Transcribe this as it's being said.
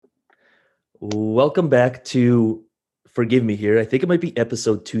Welcome back to Forgive Me here. I think it might be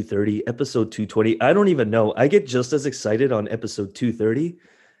episode 230, episode 220. I don't even know. I get just as excited on episode 230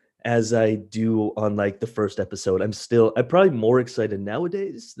 as I do on like the first episode. I'm probably more excited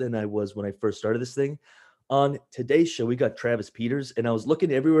nowadays than I was when I first started this thing. On today's show, we got Travis Peters, and I was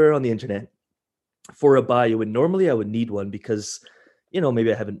looking everywhere on the internet for a bio. And normally I would need one because,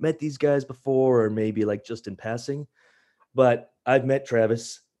 maybe I haven't met these guys before, or maybe like just in passing. But I've met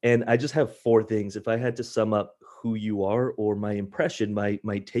Travis, and I just have four things. If I had to sum up who you are or my impression, my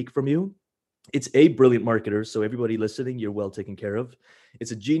take from you, it's a brilliant marketer. So everybody listening, you're well taken care of. It's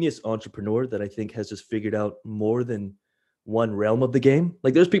a genius entrepreneur that I think has just figured out more than one realm of the game.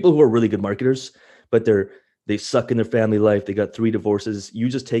 Like there's people who are really good marketers, but they suck in their family life. They got three divorces. You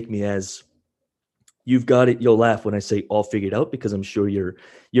just take me as you've got it. You'll laugh when I say all figured out because I'm sure you're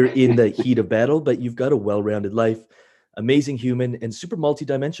in the heat of battle, but you've got a well-rounded life, amazing human, and super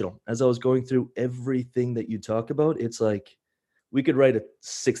multidimensional. As I was going through everything that you talk about, it's like we could write a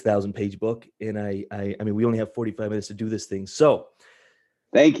 6,000 page book, and I mean, we only have 45 minutes to do this thing. So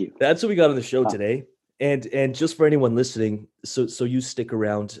Thank you. that's what we got on the show today. And just for anyone listening, so you stick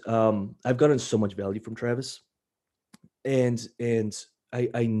around. I've gotten so much value from Travis, and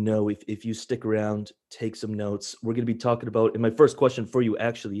I know if you stick around, take some notes. We're going to be talking about. And my first question for you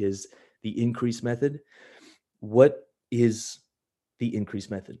actually is the increase method. What is the increase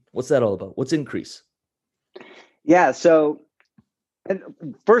method? What's that all about? What's increase? Yeah. So,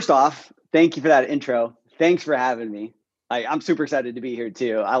 first off, thank you for that intro. Thanks for having me. I'm super excited to be here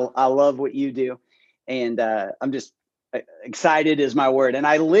too. I love what you do, and I'm just excited is my word. And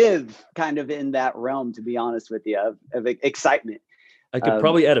I live kind of in that realm, to be honest with you, of excitement. I could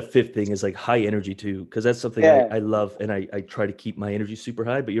probably add a fifth thing is like high energy too, because that's something Yeah. I love, and I try to keep my energy super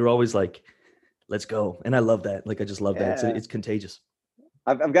high. But you're always like, let's go, and I love that. Like I just love that. Yeah. It's contagious.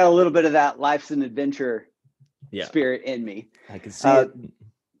 I've got a little bit of that life's an adventure Yeah, spirit in me. I can see Uh,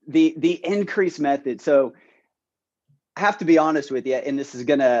 it. the increase method. So I have to be honest with you, and this is I'm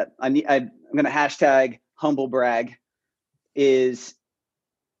gonna hashtag humble brag. Is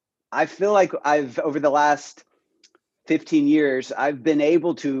I feel like I've over the last 15 years, I've been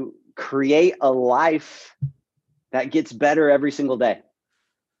able to create a life that gets better every single day.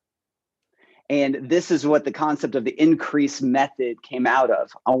 And this is what the concept of the increase method came out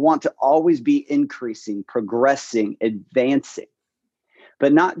of. I want to always be increasing, progressing, advancing,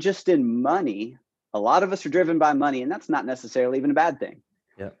 but not just in money. A lot of us are driven by money, and that's not necessarily even a bad thing.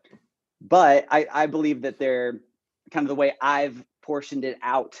 Yeah. But I believe that they're kind of the way I've portioned it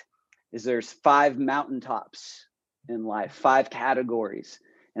out is there's 5 mountaintops in life, 5 categories.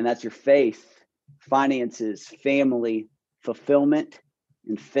 And that's your faith, finances, family, fulfillment,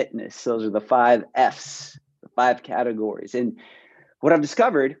 and fitness. Those are the 5 F's, the 5 categories. And what I've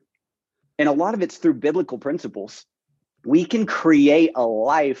discovered, and a lot of it's through biblical principles, we can create a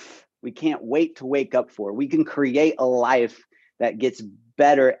life we can't wait to wake up for. We can create a life that gets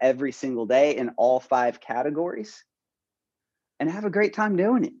better every single day in all 5 categories and have a great time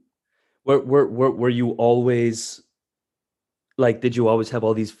doing it. Were you always like, did you always have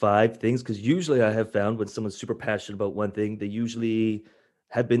all these 5 things? Because usually I have found when someone's super passionate about one thing, they usually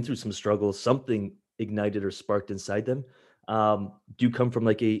have been through some struggles, something ignited or sparked inside them. Do you come from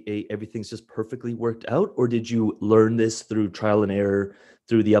like a everything's just perfectly worked out, or did you learn this through trial and error,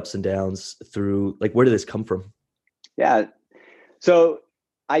 through the ups and downs, through like where did this come from? Yeah. So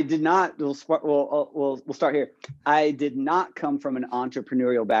I did not. We'll start here. I did not come from an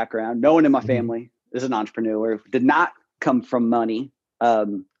entrepreneurial background. No one in my Mhm. family is an entrepreneur. Did not come from money.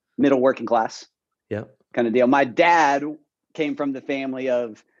 Middle working class Yeah, kind of deal. My dad came from the family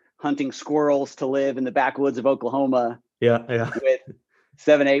of hunting squirrels to live in the backwoods of Oklahoma yeah, yeah, with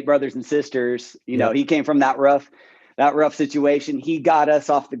 7, 8 brothers and sisters. yeah. He came from that rough situation. He got us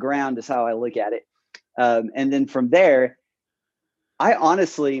off the ground is how I look at it. And then from there, I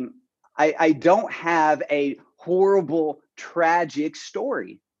honestly, I don't have a horrible, tragic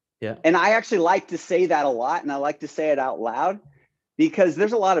story. Yeah. And I actually like to say that a lot, and I like to say it out loud because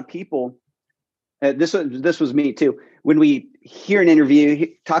there's a lot of people. This was me too. When we hear an interview,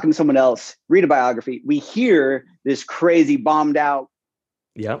 talking to someone else, read a biography, we hear this crazy bombed out,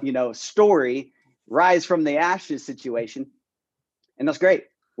 Yeah. story, rise from the ashes situation, and that's great,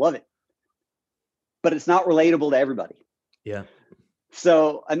 love it. But it's not relatable to everybody. Yeah.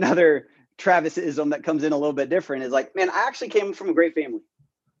 So another Travisism that comes in a little bit different is like, man, I actually came from a great family.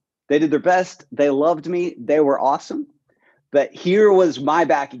 They did their best. They loved me. They were awesome. But here was my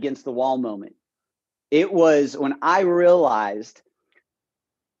back against the wall moment. It was when I realized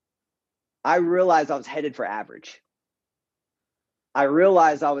I was headed for average. I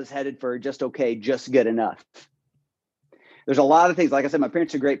realized I was headed for just okay, just good enough. There's a lot of things. Like I said, my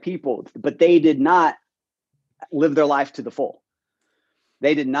parents are great people, but they did not live their life to the full.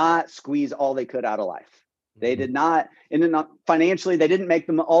 They did not squeeze all they could out of life. They did not, and then financially, they didn't make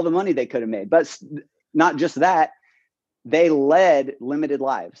them all the money they could have made. But not just that, they led limited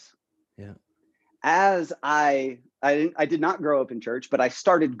lives. Yeah. As I did not grow up in church, but I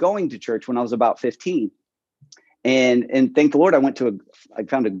started going to church when I was about 15. And thank the Lord, I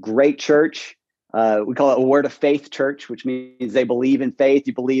found a great church. We call it a Word of Faith church, which means they believe in faith.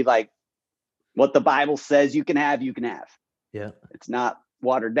 You believe like what the Bible says you can have, you can have. Yeah. It's not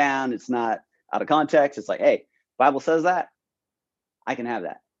watered down. It's not out of context. It's like, hey, Bible says that, I can have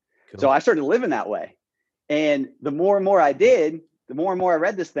that. Cool. So I started living that way. And the more and more I did, the more and more I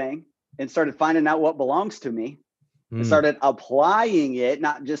read this thing and started finding out what belongs to me. I started applying it,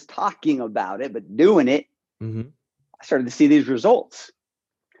 not just talking about it, but doing it. I started to see these results.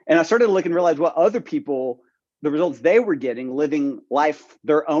 And I started to look and realize what other people, the results they were getting, living life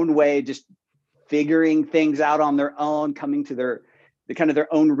their own way, just figuring things out on their own, coming to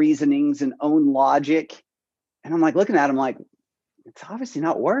their own reasonings and own logic. And I'm like looking at them like, it's obviously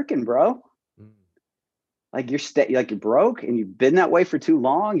not working, bro. Like you're broke and you've been that way for too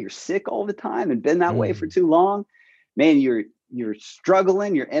long. You're sick all the time and been that way for too long. Man, you're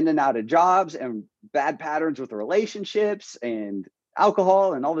struggling. You're in and out of jobs and bad patterns with the relationships and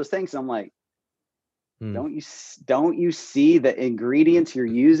alcohol and all those things. And I'm like, don't you see the ingredients you're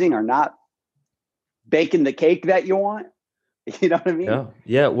using are not baking the cake that you want? You know what I mean? Yeah.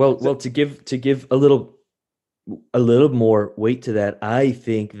 Yeah. Well, to give a little more weight to that, I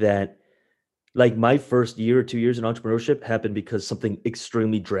think that like my first year or 2 years in entrepreneurship happened because something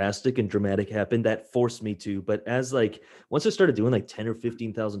extremely drastic and dramatic happened that forced me to. But as like once I started doing like $10,000 or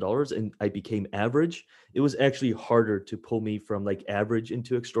 $15,000 and I became average, it was actually harder to pull me from like average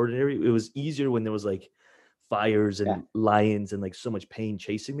into extraordinary. It was easier when there was like fires and lions and like so much pain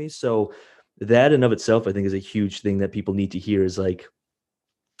chasing me. So that in of itself, I think, is a huge thing that people need to hear. Is like,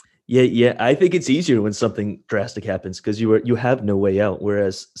 yeah, I think it's easier when something drastic happens because you have no way out.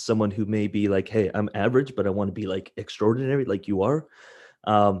 Whereas someone who may be like, hey, I'm average, but I want to be like extraordinary, like you are,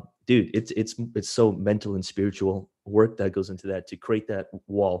 dude. It's so mental and spiritual work that goes into that to create that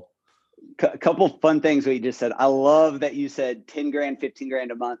wall. A couple fun things we just said. I love that you said 10 grand, 15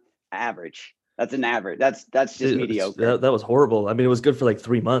 grand a month average. That's an average. That's just mediocre. That was horrible. I mean, it was good for like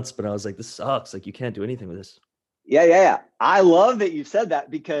 3 months, but I was like, this sucks. Like you can't do anything with this. Yeah. I love that you said that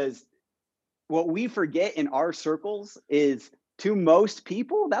because what we forget in our circles is to most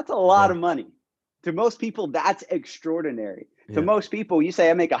people, that's a lot of money. To most people, that's extraordinary. Yeah. To most people, you say,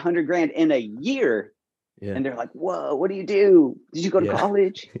 I make 100 grand in a year. Yeah. And they're like, whoa, what do you do? Did you go to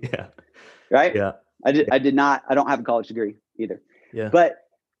college? Yeah. Right? Yeah. I did not. I don't have a college degree either. Yeah. But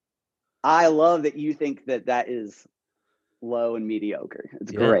I love that you think that is low and mediocre.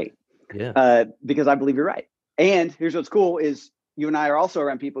 It's great. Yeah. Because I believe you're right. And here's what's cool is you and I are also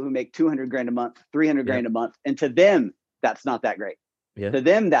around people who make 200 grand a month, 300 grand a month. And to them, that's not that great. Yeah. To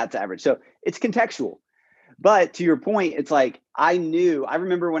them, that's average. So it's contextual. But to your point, it's like, I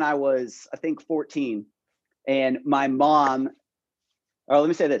remember when I was, I think 14 and my mom, or let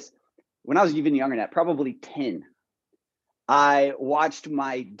me say this. When I was even younger than that, probably 10, I watched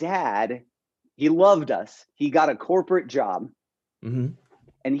my dad. He loved us. He got a corporate job. Mm-hmm.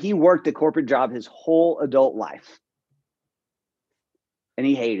 And he worked a corporate job his whole adult life. And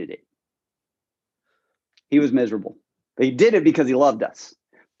he hated it. He was miserable. But he did it because he loved us.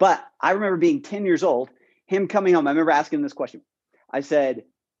 But I remember being 10 years old, him coming home. I remember asking him this question. I said,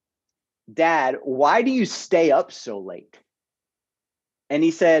 Dad, why do you stay up so late? And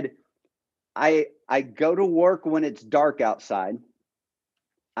he said, I go to work when it's dark outside.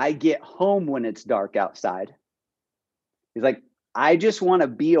 I get home when it's dark outside. He's like, I just want to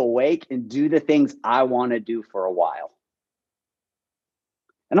be awake and do the things I want to do for a while.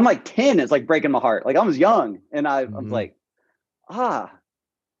 And I'm like 10, it's like breaking my heart. Like I was young and I was like,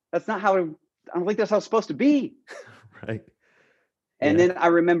 that's not how, I don't think that's how it's supposed to be. Right. And then I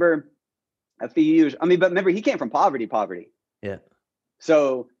remember a few years, but remember he came from poverty. Yeah.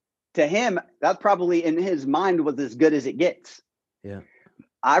 So to him, that probably in his mind was as good as it gets. Yeah.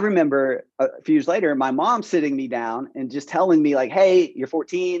 I remember a few years later, my mom sitting me down and just telling me like, hey, you're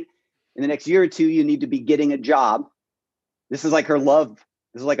 14. In the next year or two, you need to be getting a job. This is like her love.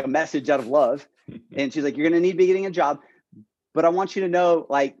 This is like a message out of love. And she's like, you're going to need to be getting a job. But I want you to know,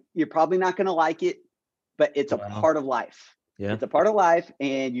 like, you're probably not going to like it, but it's a part of life. Yeah. It's a part of life.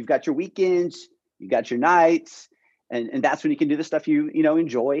 And you've got your weekends, you got your nights, and that's when you can do the stuff you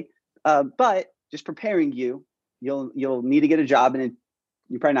enjoy. But just preparing you you'll need to get a job and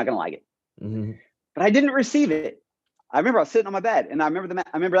you're probably not going to like it. Mm-hmm. But I didn't receive it. I remember I was sitting on my bed, and I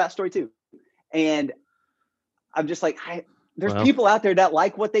remember that story too. And I'm just like, there's people out there that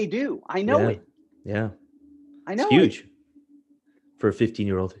like what they do. I know it. Yeah. I know it's huge for a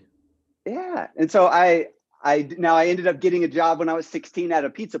 15-year-old. Yeah. And so I ended up getting a job when I was 16 at a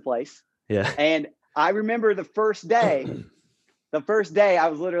pizza place. Yeah. And I remember the first day I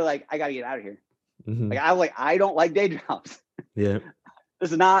was literally like, I got to get out of here. Mm-hmm. I don't like day jobs. Yeah.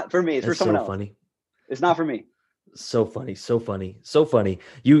 This is not for me. It's for someone else. Funny. It's not for me. So funny.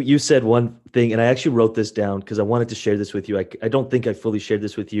 You said one thing, and I actually wrote this down because I wanted to share this with you. I don't think I fully shared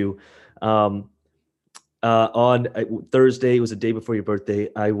this with you. On Thursday, it was the day before your birthday.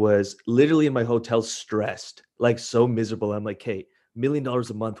 I was literally in my hotel, stressed, like so miserable. I'm like, hey, $1 million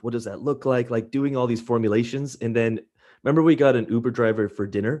a month. What does that look like? Like doing all these formulations. And then remember we got an Uber driver for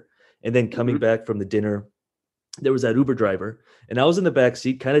dinner, and then coming back from the dinner, there was that Uber driver, and I was in the back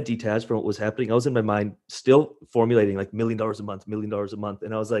seat, kind of detached from what was happening. I was in my mind still formulating like $1 million a month.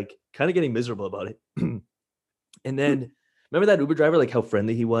 And I was like kind of getting miserable about it. And then remember that Uber driver, like how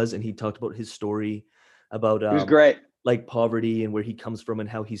friendly he was. And he talked about his story about, it was great, like poverty and where he comes from and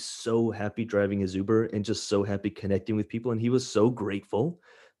how he's so happy driving his Uber and just so happy connecting with people. And he was so grateful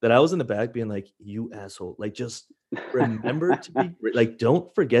that I was in the back being like, you asshole, like just remember to be like,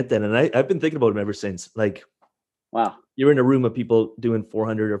 don't forget that. And I've been thinking about him ever since. Like, wow, you're in a room of people doing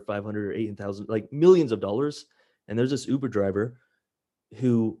 400 or 500 or 8,000, like millions of dollars. And there's this Uber driver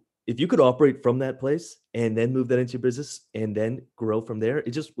who, if you could operate from that place and then move that into your business and then grow from there,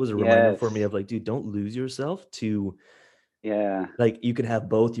 it just was a reminder for me of like, dude, don't lose yourself to, like you can have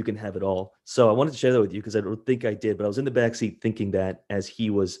both, you can have it all. So I wanted to share that with you because I don't think I did, but I was in the backseat thinking that as he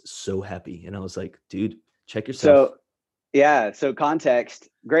was so happy. And I was like, dude, check yourself. So context,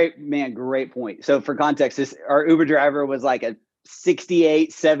 great point. So for context, our Uber driver was like a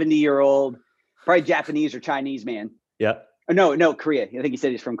 68, 70-year-old, probably Japanese or Chinese man. Yeah. No, Korea. I think he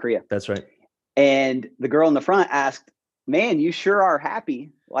said he's from Korea. That's right. And the girl in the front asked, man, you sure are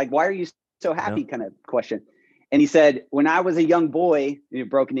happy. Like, why are you so happy? Kind of question. And he said, when I was a young boy,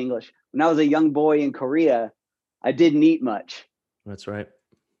 broken English, when I was a young boy in Korea, I didn't eat much. That's right.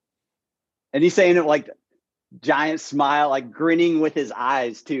 And he's saying it like giant smile, like grinning with his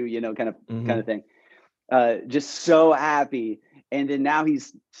eyes too, kind of thing. Just so happy. And then now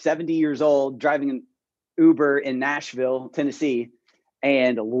he's 70 years old, driving an Uber in Nashville, Tennessee,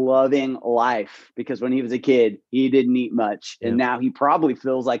 and loving life because when he was a kid, he didn't eat much. And now he probably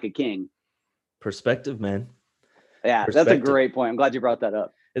feels like a king. Perspective, man. Yeah, that's a great point. I'm glad you brought that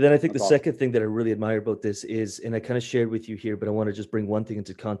up. And then I think the second thing that I really admire about this is, and I kind of shared with you here, but I want to just bring one thing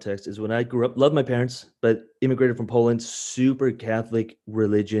into context, is when I grew up, loved my parents, but immigrated from Poland, super Catholic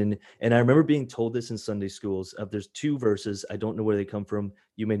religion. And I remember being told this in Sunday schools of there's 2 verses. I don't know where they come from.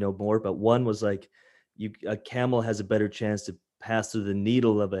 You may know more, but one was like, a camel has a better chance to pass through the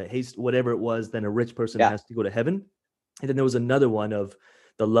needle of a haystack, whatever it was, than a rich person has to go to heaven. And then there was another one of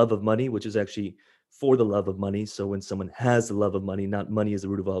the love of money, which is actually for the love of money. So when someone has the love of money, not money is the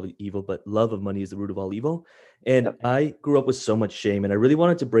root of all evil, but love of money is the root of all evil. And I grew up with so much shame, and I really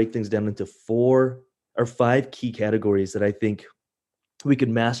wanted to break things down into 4 or 5 key categories that I think we could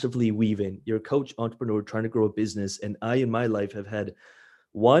masterfully weave in. You're a coach, entrepreneur, trying to grow a business. And I, in my life, have had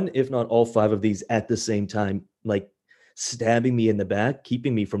 1, if not all 5 of these at the same time, like stabbing me in the back,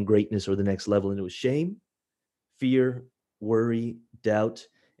 keeping me from greatness or the next level. And it was shame, fear, worry, doubt,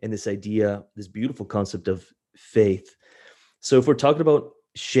 and this idea, this beautiful concept of faith. So if we're talking about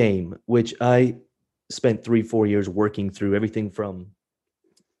shame, which I spent 3-4 years working through, everything from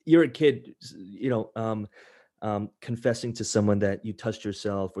you're a kid, confessing to someone that you touched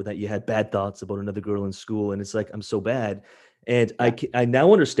yourself or that you had bad thoughts about another girl in school. And it's like, I'm so bad. And I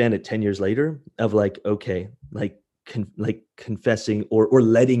now understand it 10 years later of like, okay, like confessing or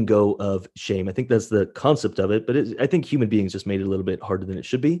letting go of shame. I think that's the concept of it, but I think human beings just made it a little bit harder than it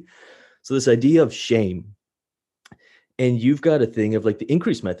should be. So this idea of shame, and you've got a thing of like the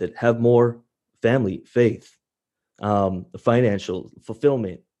increase method, have more family, faith, financial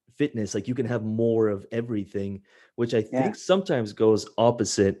fulfillment, fitness, like you can have more of everything, which I think sometimes goes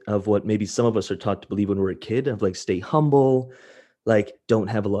opposite of what maybe some of us are taught to believe when we're a kid, of like, stay humble, like don't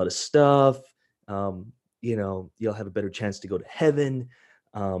have a lot of stuff. You'll have a better chance to go to heaven,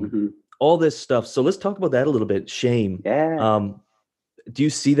 all this stuff. So let's talk about that a little bit. Shame. Do you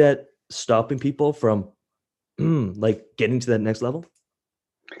see that stopping people from like getting to that next level?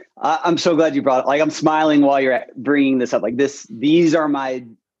 I'm so glad you brought it. Like, I'm smiling while you're bringing this up. Like these are my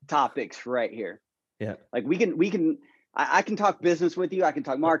topics right here. Yeah. Like we can I can talk business with you. I can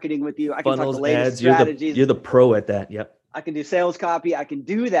talk marketing with you. I can talk the Funnels, latest ads, you're strategies. the pro at that. Yep. I can do sales copy. I can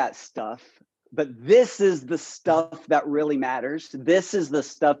do that stuff. But this is the stuff that really matters. This is the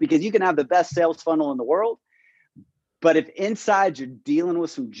stuff, because you can have the best sales funnel in the world, but if inside you're dealing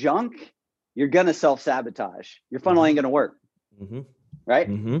with some junk, you're going to self-sabotage. Your funnel ain't going to work. Mm-hmm. Right.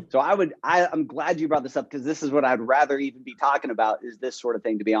 Mm-hmm. So I'm glad you brought this up, because this is what I'd rather even be talking about, is this sort of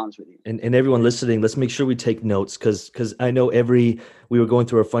thing, to be honest with you. And everyone listening, let's make sure we take notes, because I know we were going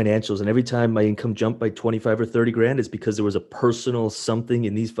through our financials, and every time my income jumped by 25 or 30 grand, it's because there was a personal something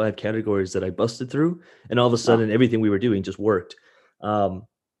in these 5 categories that I busted through. And all of a sudden, everything we were doing just worked.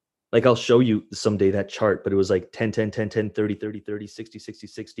 Like I'll show you someday that chart, but it was like 10, 10, 10, 10, 30, 30, 30, 60, 60,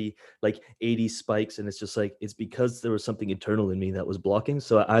 60, like 80 spikes. And it's just like, it's because there was something internal in me that was blocking.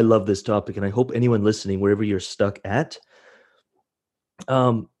 So I love this topic, and I hope anyone listening, wherever you're stuck at,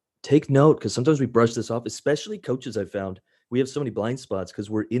 take note, because sometimes we brush this off, especially coaches. I've found we have so many blind spots because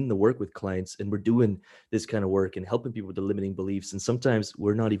we're in the work with clients and we're doing this kind of work and helping people with the limiting beliefs. And sometimes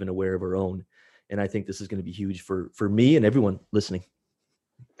we're not even aware of our own. And I think this is going to be huge for me and everyone listening.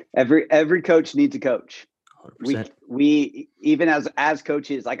 Every coach needs a coach. 100%. We even as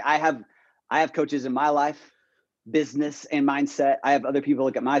coaches, like I have coaches in my life, business and mindset. I have other people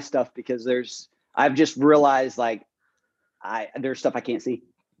look at my stuff, because I've just realized, like, there's stuff I can't see.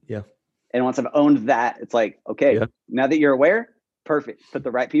 Yeah. And once I've owned that, it's like, okay, now that you're aware, perfect. Put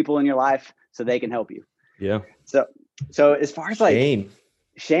the right people in your life so they can help you. Yeah. So as far as like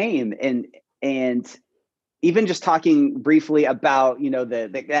shame and even just talking briefly about,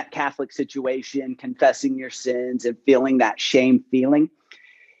 that Catholic situation, confessing your sins and feeling that shame feeling,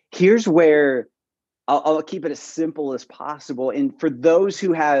 here's where I'll keep it as simple as possible. And for those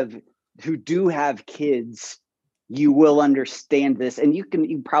who do have kids, you will understand this, and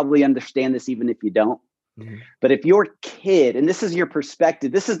you probably understand this even if you don't. Mm-hmm. But if your kid, and this is your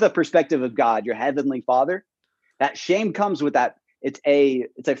perspective, this is the perspective of God, your heavenly Father, that shame comes with that. It's an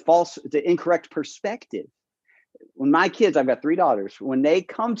incorrect perspective. When my kids, I've got 3 daughters, when they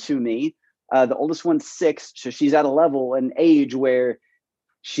come to me, the oldest one's 6, so she's at a level and age where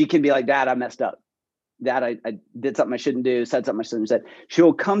she can be like, Dad, I messed up. Dad, I did something I shouldn't do, said something I shouldn't have said.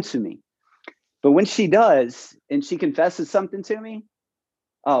 She'll come to me. But when she does, and she confesses something to me,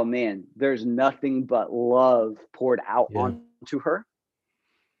 oh man, there's nothing but love poured out onto her,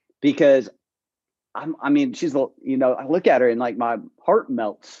 because she's, I look at her and like my heart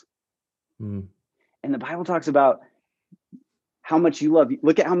melts. Mm. And the Bible talks about how much you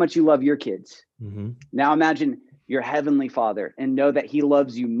look at how much you love your kids. Mm-hmm. Now imagine your heavenly Father and know that he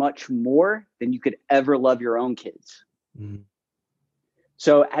loves you much more than you could ever love your own kids. Mm-hmm.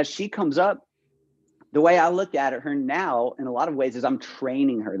 So as she comes up, the way I look at her now in a lot of ways is I'm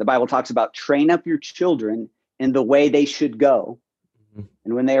training her. The Bible talks about train up your children in the way they should go. Mm-hmm.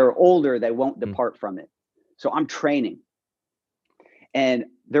 And when they are older, they won't depart from it. So I'm training. And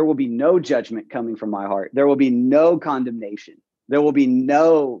there will be no judgment coming from my heart. There will be no condemnation. There will be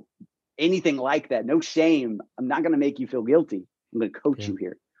no anything like that. No shame. I'm not going to make you feel guilty. I'm going to coach you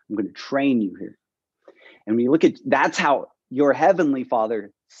here. I'm going to train you here. And when you look at, that's how your heavenly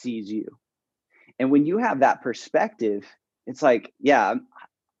Father sees you. And when you have that perspective, it's like, yeah,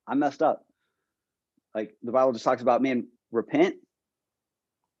 I messed up. Like the Bible just talks about, man, repent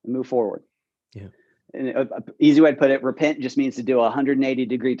and move forward. Yeah. And an easy way to put it, repent just means to do a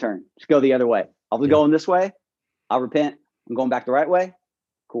 180-degree turn. Just go the other way. I'll be going this way. I'll repent. I'm going back the right way.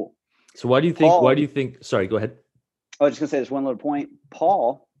 Cool. So why do you think, sorry, go ahead. I was just going to say this one little point.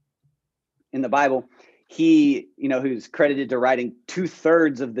 Paul in the Bible, he, who's credited to writing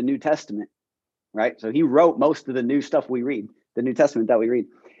 2/3 of the New Testament, right? So he wrote most of the new stuff we read, the New Testament that we read.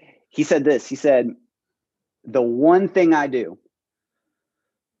 He said this, he said, the one thing I do,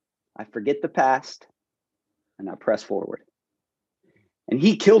 I forget the past and I press forward. And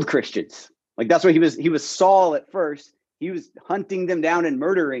he killed Christians. Like that's what he was Saul at first. He was hunting them down and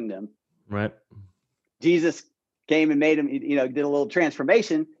murdering them. Right. Jesus came and made him, did a little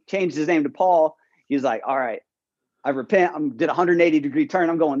transformation, changed his name to Paul. He was like, all right, I repent. Did a 180-degree turn.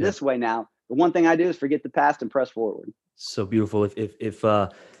 I'm going this way now. The one thing I do is forget the past and press forward. So beautiful.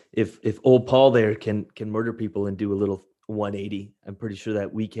 If old Paul there can murder people and do a little 180, I'm pretty sure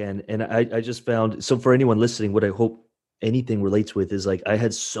that we can. And I just found, so for anyone listening, what I hope anything relates with is like, I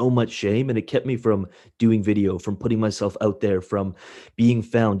had so much shame and it kept me from doing video, from putting myself out there, from being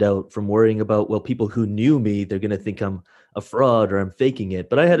found out, from worrying about, well, people who knew me, they're going to think I'm a fraud or I'm faking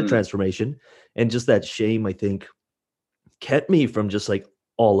it. But I had a transformation, and just that shame, I think, kept me from just like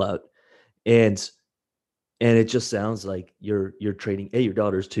all out. And it just sounds like you're training your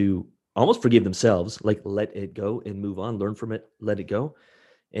daughters to almost forgive themselves, like let it go and move on, learn from it, let it go,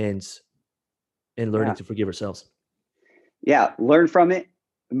 and learning Yeah. to forgive ourselves. Yeah. Learn from it,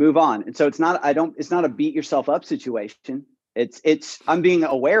 move on. And so it's not a beat yourself up situation. I'm being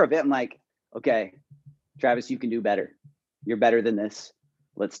aware of it. I'm like, okay, Travis, you can do better. You're better than this.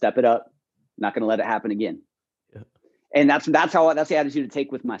 Let's step it up. Not going to let it happen again. Yeah. And that's the attitude to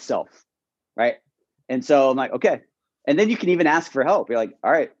take with myself. Right. And so I'm like, okay. And then you can even ask for help. You're like,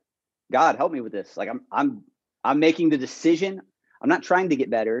 all right, God, help me with this. Like I'm making the decision. I'm not trying to get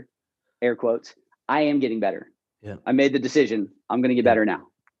better, air quotes. I am getting better. Yeah. I made the decision. I'm going to get better now.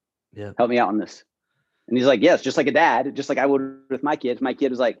 Yeah. Help me out on this. And he's like, yes, just like a dad, just like I would with my kids. My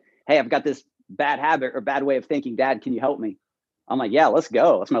kid was like, hey, I've got this bad habit or bad way of thinking. Dad, can you help me? I'm like, yeah, let's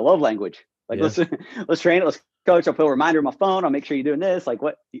go. That's my love language. Like, let's train it. Let's coach. I'll put a reminder on my phone. I'll make sure you're doing this. Like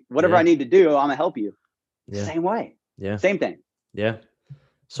whatever I need to do, I'm gonna help you. Yeah. Same way. Yeah. Same thing. Yeah.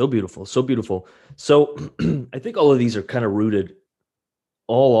 So beautiful. So beautiful. So I think all of these are kind of rooted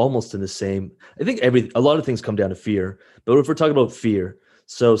all almost in the same. I think a lot of things come down to fear. But if we're talking about fear,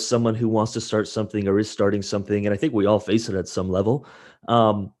 so someone who wants to start something or is starting something, and I think we all face it at some level.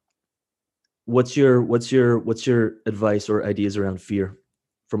 What's your advice or ideas around fear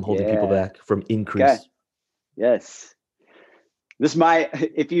from holding people back, from increase? Okay. Yes. This might,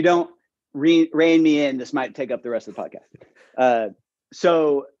 if you don't rein me in, this might take up the rest of the podcast.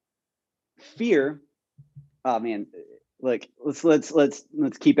 So fear, oh man, look, let's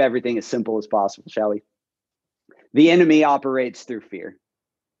keep everything as simple as possible, shall we? The enemy operates through fear.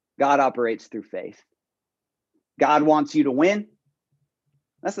 God operates through faith. God wants you to win.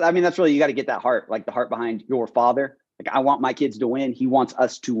 That's really, you got to get that heart, like the heart behind your Father. Like, I want my kids to win. He wants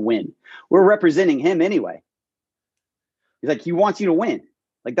us to win. We're representing him anyway. He's like, he wants you to win.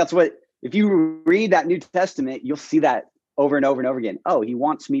 Like, that's what, if you read that New Testament, you'll see that over and over and over again. Oh, he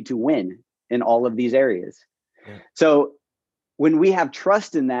wants me to win in all of these areas. Yeah. So when we have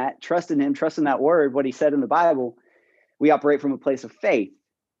trust in that, trust in him, trust in that word, what he said in the Bible, we operate from a place of faith.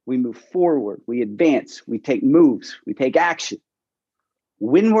 We move forward, we advance, we take moves, we take action.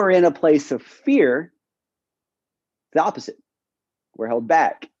 When we're in a place of fear, the opposite. We're held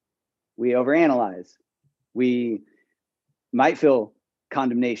back. We overanalyze. We might feel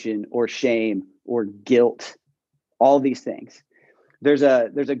condemnation or shame or guilt, all these things. There's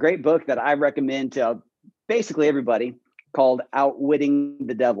a great book that I recommend to basically everybody called Outwitting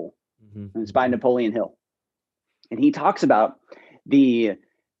the Devil. Mm-hmm. And it's by Napoleon Hill. And he talks about the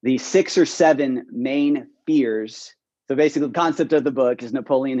 6 or 7 main fears. So basically the concept of the book is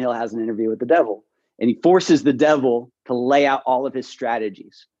Napoleon Hill has an interview with the devil, and he forces the devil to lay out all of his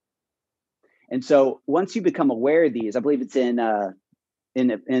strategies. And so once you become aware of these, I believe it's in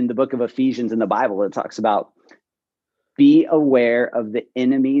the book of Ephesians in the Bible, it talks about be aware of the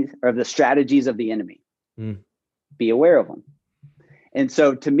enemies or of the strategies of the enemy. Be aware of them. And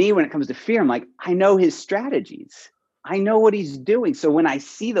so to me, when it comes to fear, I'm like, I know his strategies. I know what he's doing. So when I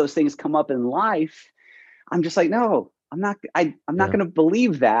see those things come up in life, I'm just like, no, I'm not going to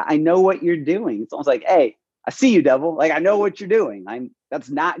believe that. I know what you're doing. It's almost like, hey, I see you, devil. Like, I know what you're doing. That's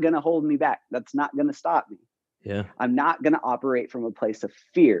not going to hold me back. That's not going to stop me. Yeah. I'm not going to operate from a place of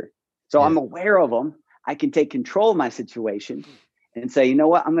fear. So I'm aware of them. I can take control of my situation and say, you know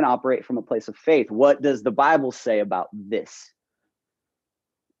what? I'm going to operate from a place of faith. What does the Bible say about this?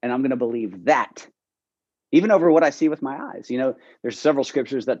 And I'm going to believe that, even over what I see with my eyes. You know, there's several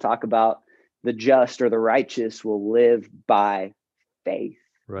scriptures that talk about the just or the righteous will live by faith.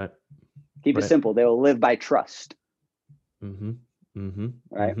 Right. Keep it simple. They will live by trust. Mm-hmm. Mm-hmm.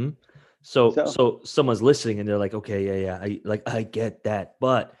 Right. Mm-hmm. So someone's listening and they're like, okay, yeah. I get that,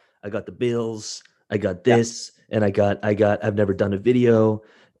 but I got the bills, I got this, and I've never done a video,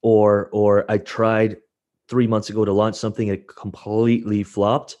 or I tried 3 months ago to launch something, it completely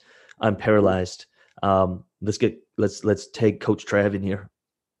flopped. I'm paralyzed. Let's take Coach Trav in here.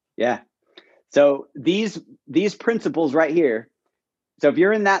 Yeah. So these principles right here. So if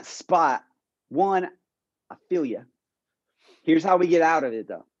you're in that spot, one, I feel you. Here's how we get out of it,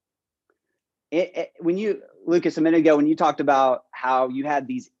 though. When you, Lucas, a minute ago, when you talked about how you had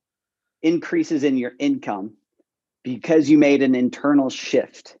these increases in your income because you made an internal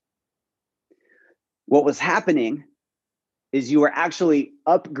shift, what was happening is you were actually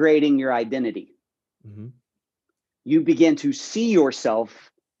upgrading your identity. Mm-hmm. You began to see yourself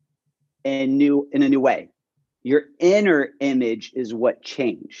in a new way. Your inner image is what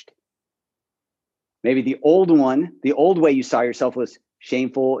changed. Maybe the old way you saw yourself was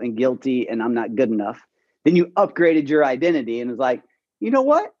shameful and guilty and I'm not good enough. Then you upgraded your identity and was like, you know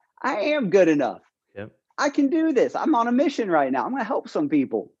what? I am good enough. Yep. I can do this. I'm on a mission right now. I'm going to help some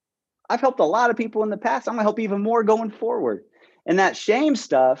people. I've helped a lot of people in the past. I'm going to help even more going forward. And that shame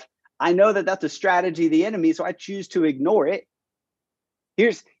stuff, I know that that's a strategy of the enemy, so I choose to ignore it.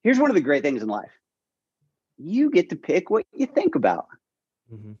 Here's one of the great things in life. You get to pick what you think about.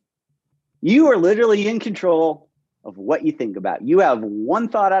 Mm-hmm. You are literally in control of what you think about. You have one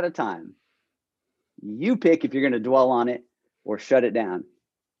thought at a time. You pick if you're going to dwell on it or shut it down.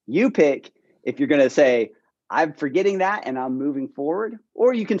 You pick if you're going to say, I'm forgetting that and I'm moving forward.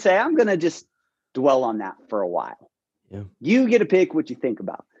 Or you can say, I'm going to just dwell on that for a while. Yeah. You get to pick what you think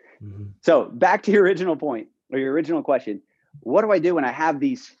about. Mm-hmm. So back to your original point or your original question. What do I do when I have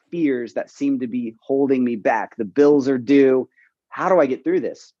these fears that seem to be holding me back? The bills are due. How do I get through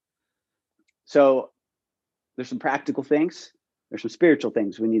this? So there's some practical things. There's some spiritual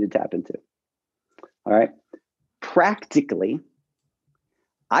things we need to tap into. All right. Practically,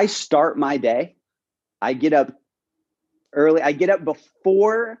 I start my day. I get up early. I get up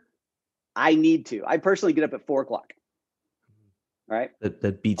before I need to. I personally get up at 4:00. All right.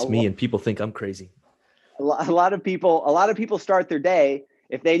 That beats me, and people think I'm crazy. A lot of people start their day.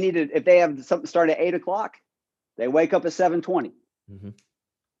 If they have something start at 8:00, they wake up at 7:20. Mm-hmm.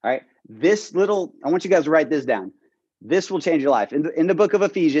 All right. I want you guys to write this down. This will change your life. In the book of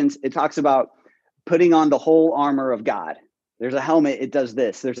Ephesians, it talks about putting on the whole armor of God. There's a helmet, it does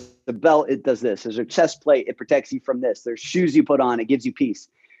this. There's a belt, it does this. There's a chest plate, it protects you from this. There's shoes you put on, it gives you peace,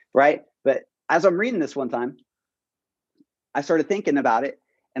 right? But as I'm reading this one time, I started thinking about it,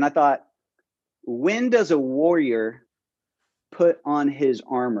 and I thought, when does a warrior put on his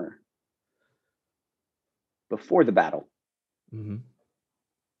armor? Before the battle. Mm-hmm.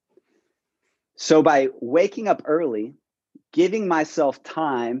 So by waking up early, giving myself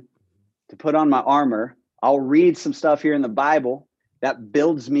time to put on my armor, I'll read some stuff here in the Bible that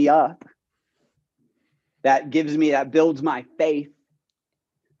builds me up, that builds my faith.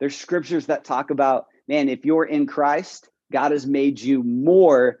 There's scriptures that talk about, man, if you're in Christ, God has made you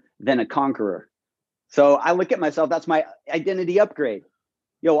more than a conqueror. So I look at myself, that's my identity upgrade.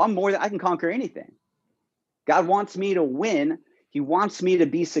 I'm more than I can conquer anything. God wants me to win. He wants me to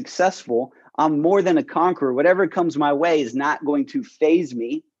be successful. I'm more than a conqueror. Whatever comes my way is not going to faze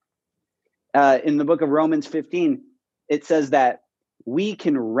me. In the book of Romans 15, it says that we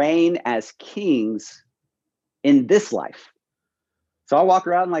can reign as kings in this life. So I walk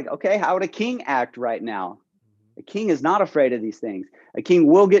around like, okay, how would a king act right now? A king is not afraid of these things. A king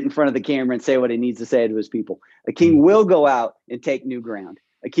will get in front of the camera and say what he needs to say to his people. A king will go out and take new ground.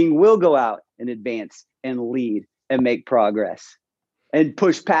 A king will go out and advance and lead and make progress and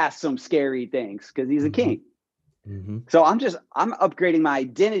push past some scary things because he's a king. Mm-hmm. So I'm upgrading my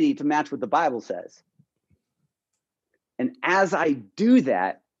identity to match what the Bible says. And as I do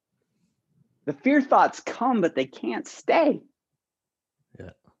that, the fear thoughts come, but they can't stay.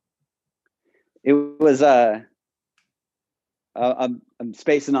 Yeah. It was I'm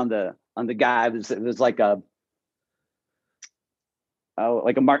spacing on the guy. It was like a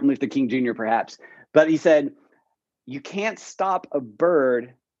Martin Luther King Jr. perhaps, but he said, you can't stop a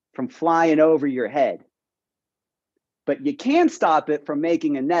bird from flying over your head, but you can stop it from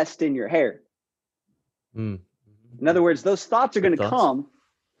making a nest in your hair. Mm. In other words, those thoughts are going to come,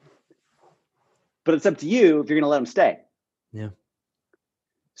 but it's up to you if you're going to let them stay. Yeah.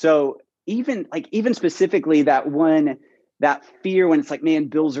 So even specifically that fear when it's like, man,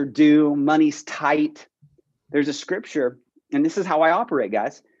 bills are due, money's tight. There's a scripture, and this is how I operate,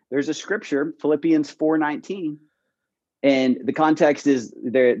 guys. There's a scripture, Philippians 4:19. And the context is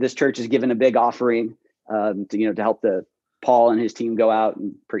this church is given a big offering to help Paul and his team go out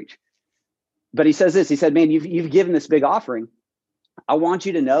and preach. But he says this, he said, man, you've given this big offering. I want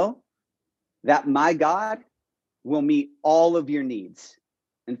you to know that my God will meet all of your needs.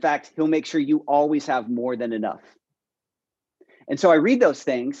 In fact, he'll make sure you always have more than enough. And so I read those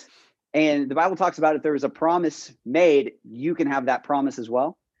things, and the Bible talks about if there was a promise made, you can have that promise as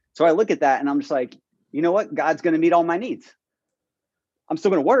well. So I look at that and I'm just like, you know what? God's going to meet all my needs. I'm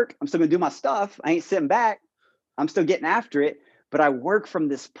still going to work. I'm still going to do my stuff. I ain't sitting back. I'm still getting after it. But I work from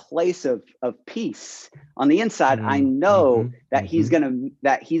this place of peace on the inside. Mm-hmm. I know that he's going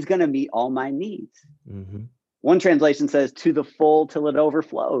to meet all my needs. Mm-hmm. One translation says to the full till it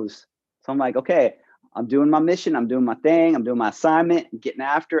overflows. So I'm like, okay, I'm doing my mission. I'm doing my thing. I'm doing my assignment. I'm getting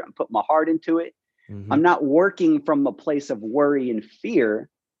after it. I'm putting my heart into it. Mm-hmm. I'm not working from a place of worry and fear.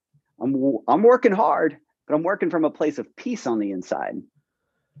 I'm working hard, but I'm working from a place of peace on the inside.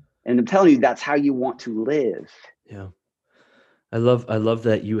 And I'm telling you, that's how you want to live. Yeah. I love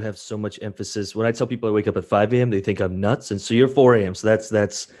that you have so much emphasis. When I tell people I wake up at 5 a.m., they think I'm nuts. And so you're 4 a.m. So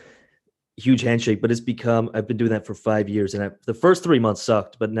that's huge handshake, but I've been doing that for 5 years, and the first 3 months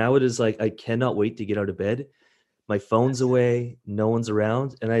sucked, but now it is like, I cannot wait to get out of bed. My phone's away, no one's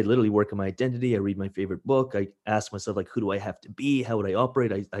around, and I literally work on my identity. I read my favorite book. I ask myself, like, who do I have to be? How would I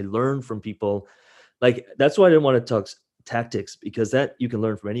operate? I learn from people. Like, that's why I didn't want to talk tactics, because that you can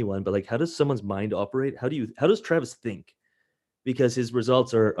learn from anyone. But like, how does someone's mind operate? How does Travis think? Because his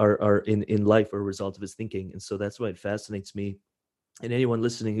results are in life are a result of his thinking. And so that's why it fascinates me. And anyone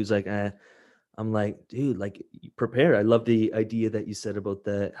listening who's like, I'm like, dude, like, prepare. I love the idea that you said about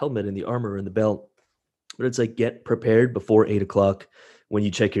the helmet and the armor and the belt. But it's like, get prepared before 8 o'clock when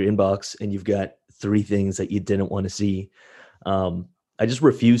you check your inbox and you've got 3 things that you didn't want to see. I just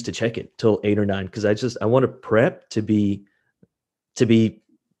refuse to check it till 8 or 9, because I want to prep to be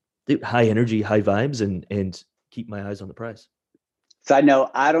high energy, high vibes, and keep my eyes on the prize. Side note,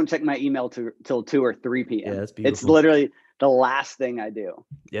 I don't check my email till 2 or 3 p.m. Yeah, that's beautiful. It's literally the last thing I do.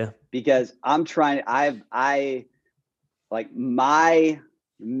 Yeah. Because I'm trying, I like, my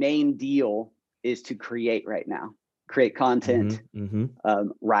main deal is to create right now, create content.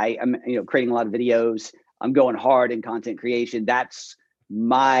 Right. I'm, creating a lot of videos. I'm going hard in content creation. That's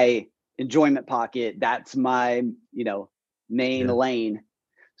my enjoyment pocket. That's my, main lane.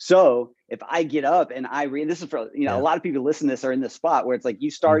 So if I get up and I read, this is for, a lot of people listen to this are in the spot where it's like,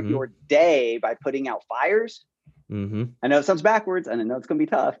 you start your day by putting out fires. I know it sounds backwards and I know it's going to be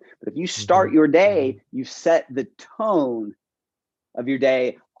tough, but if you start your day, you set the tone of your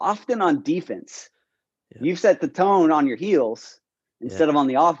day, often on defense. You've set the tone on your heels instead of on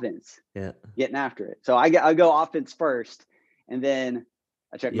the offense, getting after it. So I go offense first, and then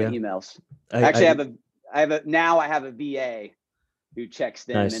I check my emails. I have a VA who checks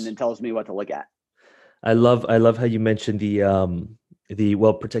them and then tells me what to look at. I love how you mentioned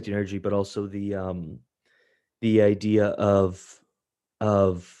the protecting energy, but also the idea of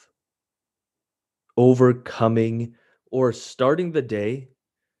overcoming or starting the day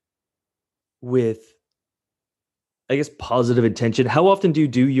with, I guess, positive intention. How often do you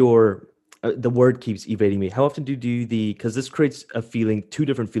do your, the word keeps evading me. How often do you do because this creates a feeling, 2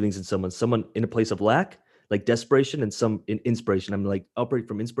 different feelings in someone in a place of lack, like desperation, and some in inspiration. I'm like, operate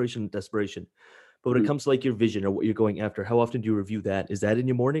from inspiration and desperation. But when it comes to like your vision or what you're going after, how often do you review that? Is that in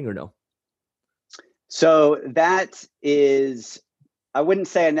your morning or no? So that is, I wouldn't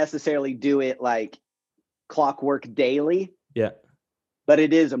say I necessarily do it like clockwork daily. Yeah. But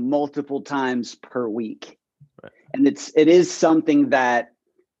it is multiple times per week. Right. And it is something that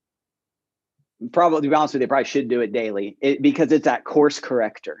probably, to be honest with you, probably should do it daily because it's that course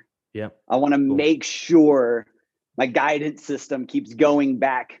corrector. Yeah. I want to make sure my guidance system keeps going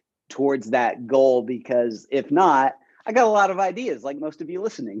back towards that goal, because if not, I got a lot of ideas like most of you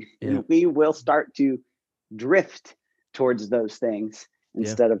listening, and we will start to drift towards those things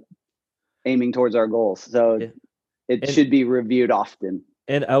instead of aiming towards our goals. So it should be reviewed often.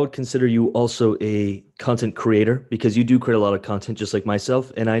 And I would consider you also a content creator, because you do create a lot of content just like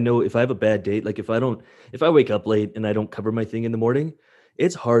myself. And I know if I have a bad day, like if I wake up late and I don't cover my thing in the morning,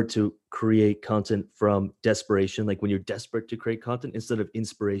 it's hard to create content from desperation, like when you're desperate to create content instead of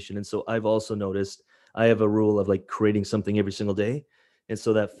inspiration. And so I've also noticed I have a rule of like creating something every single day. And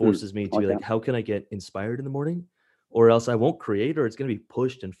so that forces me to be like, how can I get inspired in the morning? Or else I won't create, or it's going to be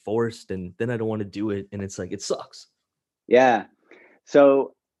pushed and forced, and then I don't want to do it. And it's like, it sucks. Yeah.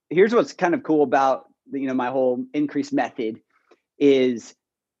 So here's what's kind of cool about, my whole increase method is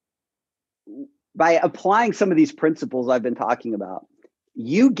by applying some of these principles I've been talking about,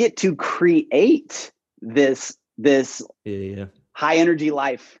 you get to create this high energy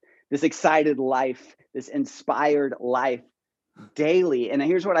life, this excited life, this inspired life daily. And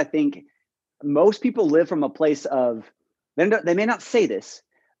here's what I think: most people live from a place of, they may not say this,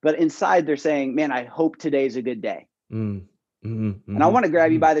 but inside they're saying, man, I hope today's a good day. And I want to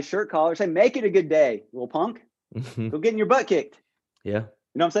grab you by the shirt collar, say, make it a good day, little punk. Go get in your butt kicked. Yeah. You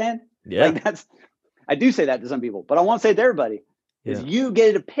know what I'm saying? Yeah. Like I do say that to some people, but I won't say it to everybody. Is you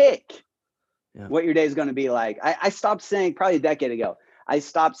get to pick what your day is going to be like. I stopped saying, probably a decade ago, I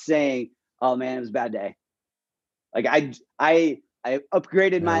stopped saying, oh man, it was a bad day. Like I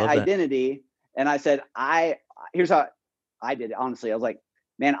upgraded my identity, and I said, here's how I did it. Honestly, I was like,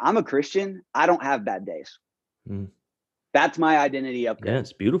 man, I'm a Christian. I don't have bad days. That's my identity upgrade. Yeah,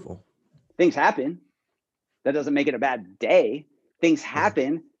 it's beautiful. Things happen. That doesn't make it a bad day. Things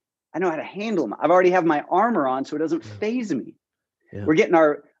happen. I know how to handle them. I've already have my armor on, so it doesn't phase me. We're getting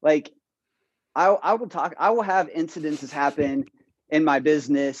I will have incidences happen in my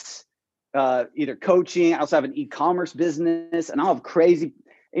business, either coaching. I also have an e-commerce business, and I'll have crazy,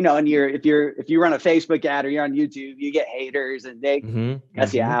 and if you run a Facebook ad or you're on YouTube, you get haters and they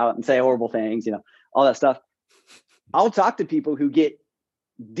cuss you out and say horrible things, all that stuff. I'll talk to people who get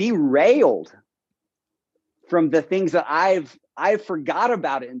derailed from the things that I forgot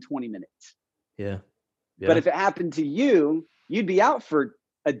about it in 20 minutes. Yeah. But if it happened to you, you'd be out for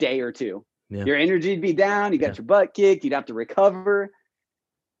a day or two. Yeah. Your energy would be down. You got your butt kicked. You'd have to recover.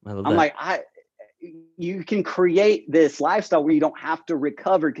 I'm like, you can create this lifestyle where you don't have to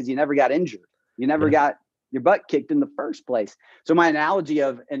recover because you never got injured. You never got your butt kicked in the first place. So my analogy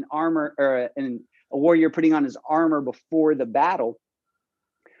of an armor or a warrior putting on his armor before the battle,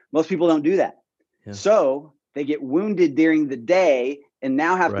 most people don't do that. Yeah. So they get wounded during the day and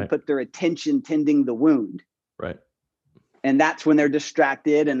now have to put their attention tending the wound. Right. And that's when they're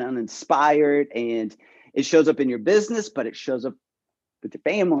distracted and uninspired, and it shows up in your business, but it shows up with your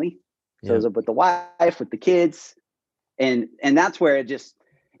family, shows up with the wife, with the kids. And that's where it just,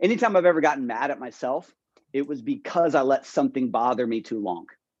 anytime I've ever gotten mad at myself, it was because I let something bother me too long.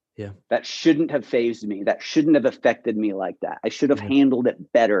 Yeah. That shouldn't have fazed me. That shouldn't have affected me like that. I should have handled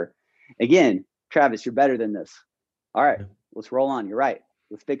it better. Again, Travis, you're better than this. All right, let's roll on. You're right.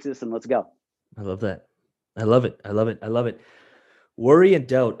 Let's fix this and let's go. I love that. I love it. Worry and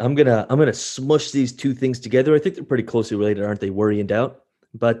doubt. I'm gonna smush these two things together. I think they're pretty closely related, aren't they? Worry and doubt.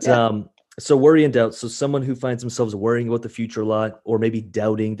 But so worry and doubt. So someone who finds themselves worrying about the future a lot, or maybe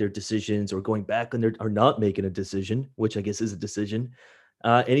doubting their decisions, or going back on or not making a decision, which I guess is a decision.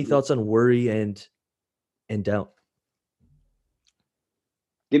 Any thoughts on worry and doubt?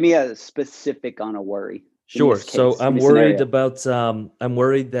 Give me a specific on a worry. Sure. So I'm worried about, I'm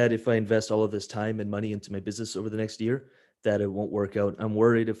worried that if I invest all of this time and money into my business over the next year, that it won't work out. I'm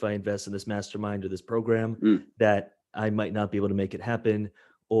worried if I invest in this mastermind or this program, that I might not be able to make it happen.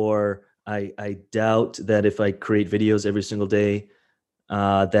 Or I doubt that if I create videos every single day,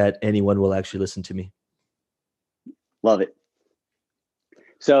 that anyone will actually listen to me. Love it.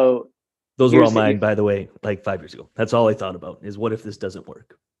 So those were all mine, by the way, like 5 years ago. That's all I thought about is what if this doesn't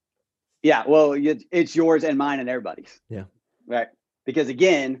work? Yeah, well, it's yours and mine and everybody's. Yeah. Right. Because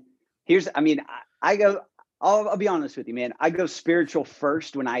again, I'll be honest with you, man. I go spiritual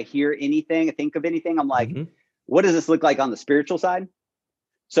first when I hear anything, think of anything. I'm like, what does this look like on the spiritual side?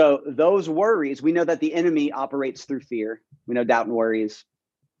 So those worries, we know that the enemy operates through fear. We know doubt and worry is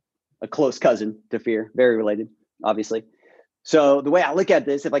a close cousin to fear, very related, obviously. So the way I look at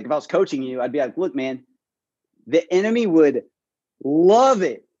this, if I was coaching you, I'd be like, look, man, the enemy would love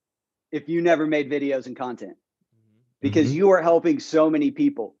it if you never made videos and content, because you are helping so many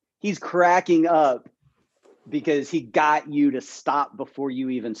people. He's cracking up because he got you to stop before you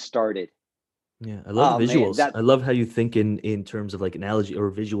even started. Yeah, I love visuals. Man, I love how you think in terms of like analogy or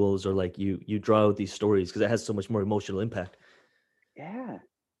visuals, or like you draw out these stories because it has so much more emotional impact. Yeah,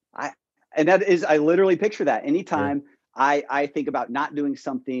 I literally picture that anytime I think about not doing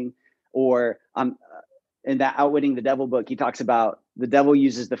something, or in that Outwitting the Devil book, he talks about the devil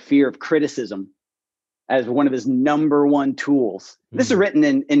uses the fear of criticism as one of his number one tools. This is written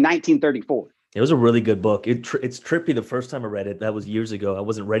in 1934. It was a really good book. It's trippy. The first time I read it, that was years ago. I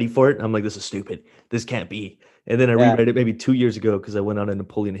wasn't ready for it. I'm like, this is stupid. This can't be. And then I reread it maybe 2 years ago because I went on a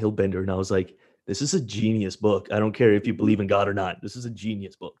Napoleon Hill bender, and I was like, this is a genius book. I don't care if you believe in God or not. This is a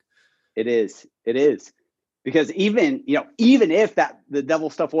genius book. It is. Because even if the devil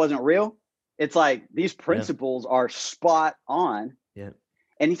stuff wasn't real, it's like these principles are spot on. Yeah.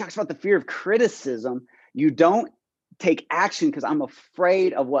 And he talks about the fear of criticism. You don't take action because I'm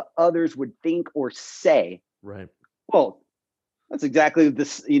afraid of what others would think or say. Right. Well, that's exactly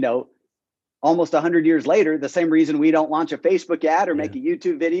this, almost 100 years later, the same reason we don't launch a Facebook ad or make a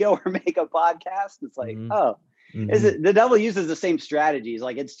YouTube video or make a podcast. It's like, the devil uses the same strategies.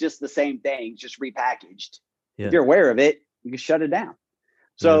 Like it's just the same thing, just repackaged. Yeah. If you're aware of it, you can shut it down.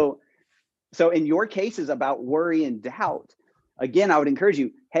 So in your cases about worry and doubt, again, I would encourage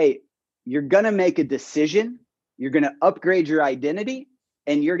you, hey, you're going to make a decision. You're going to upgrade your identity,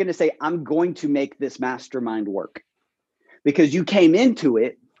 and you're going to say, I'm going to make this mastermind work, because you came into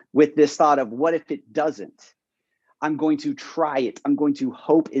it with this thought of what if it doesn't? I'm going to try it. I'm going to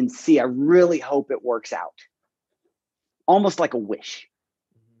hope and see. I really hope it works out. Almost like a wish.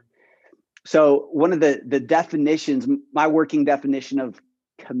 So one of the definitions, my working definition of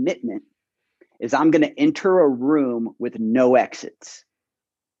commitment, is I'm going to enter a room with no exits.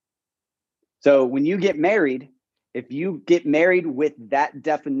 So when you get married, if you get married with that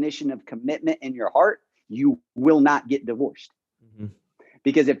definition of commitment in your heart, you will not get divorced.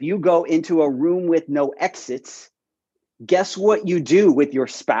 Because if you go into a room with no exits, guess what you do with your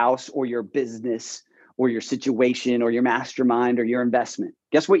spouse or your business or your situation or your mastermind or your investment,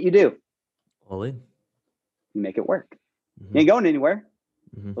 guess what you do? All in. You make it work. Mhm. You ain't going anywhere.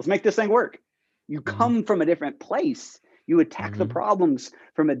 Mhm. Let's make this thing work. You come from a different place. You attack the problems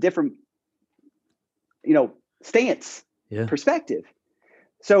from a different, stance, Yeah. perspective.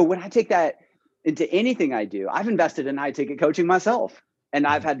 So when I take that into anything I do, I've invested in high ticket coaching myself. And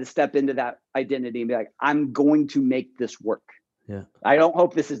I've had to step into that identity and be like, I'm going to make this work. Yeah. I don't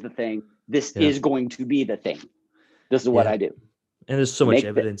hope this is the thing. This is going to be the thing. This is what I do. And there's so much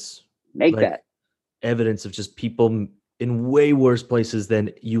evidence. Make that. Evidence of just people in way worse places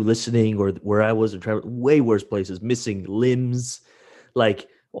than you listening or where I was or traveling, way worse places, missing limbs, like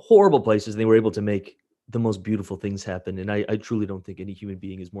horrible places. They were able to make the most beautiful things happen. And I truly don't think any human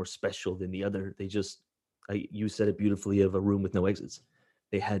being is more special than the other. They just, you said it beautifully, of a room with no exits.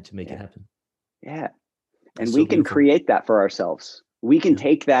 They had to make it happen. Yeah. That's and we can create that for ourselves. We can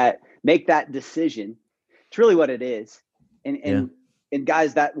take that, make that decision. It's really what it is. And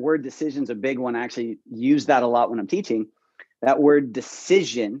guys, that word decision is a big one. I actually use that a lot when I'm teaching. That word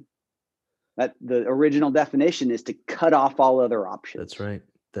decision, that the original definition is to cut off all other options. That's right.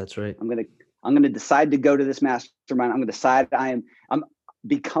 That's right. I'm going to decide to go to this mastermind. I'm going to decide I'm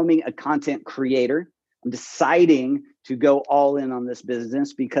becoming a content creator. I'm deciding to go all in on this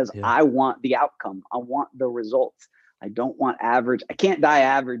business because I want the outcome. I want the results. I don't want average. I can't die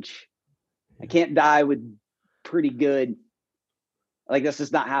average. I can't die with pretty good. Like, that's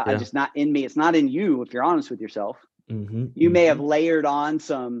just not how, I just not in me. It's not in you. If you're honest with yourself, you may have layered on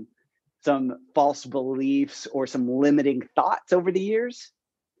some false beliefs or some limiting thoughts over the years.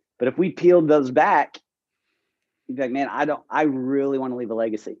 But if we peeled those back, you'd be like, man, I really want to leave a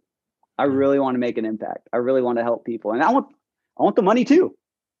legacy. I really want to make an impact. I really want to help people. And I want the money too.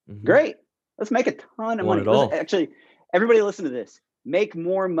 Great. Let's make a ton of money. Actually, everybody listen to this. Make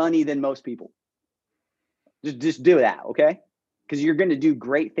more money than most people. Just do that, okay? Because you're going to do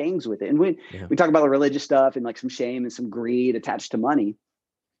great things with it. And we talk about the religious stuff and like some shame and some greed attached to money.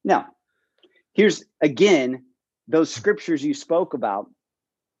 Now, here's, again, those scriptures you spoke about.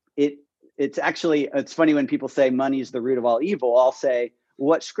 It's funny when people say money is the root of all evil. I'll say,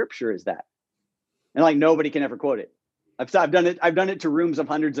 what scripture is that? And like, nobody can ever quote it. I've done it to rooms of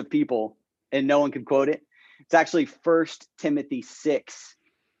hundreds of people and no one can quote it. It's actually 1 Timothy 6,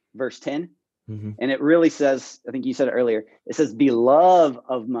 verse 10. And it really says, I think you said it earlier, it says the love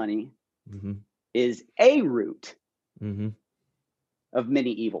of money is a root of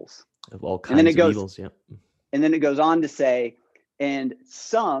many evils. Of all kinds of evils, And then it goes on to say, and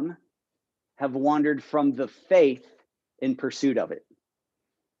some have wandered from the faith in pursuit of it.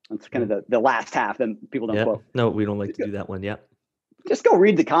 That's kind of the last half that people don't quote. No, we don't like to do that one. Just go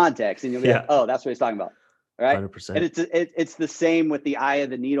read the context and you'll be like, oh, that's what he's talking about. Right. 100%. And it's the same with the eye of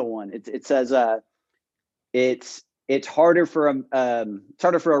the needle one. It says it's harder for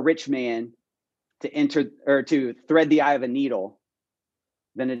a rich man to enter or to thread the eye of a needle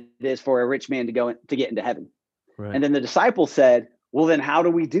than it is for a rich man to get into heaven. Right. And then the disciples said, well, then how do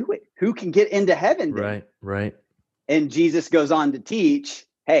we do it? Who can get into heaven then? Right. And Jesus goes on to teach,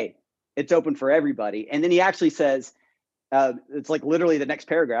 hey, it's open for everybody. And then he actually says, it's like literally the next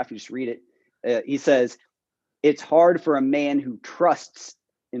paragraph. You just read it. He says, it's hard for a man who trusts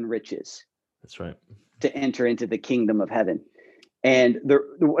in riches. That's right. To enter into the kingdom of heaven. And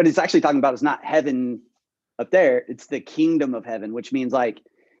what it's actually talking about is not heaven up there. It's the kingdom of heaven, which means like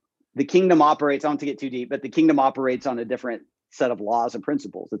the kingdom operates, I don't want to get too deep, but the kingdom operates on a different set of laws and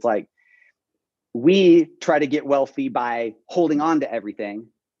principles. It's like we try to get wealthy by holding on to everything.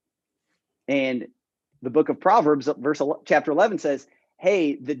 And the book of Proverbs, chapter 11 says,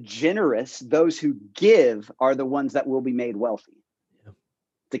 hey, the generous, those who give are the ones that will be made wealthy.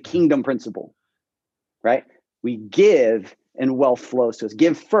 The kingdom principle, right? We give and wealth flows to us.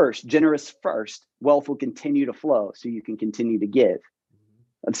 Give first, generous first, wealth will continue to flow so you can continue to give.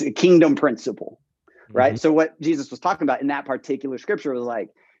 That's a kingdom principle, right? So what Jesus was talking about in that particular scripture was like,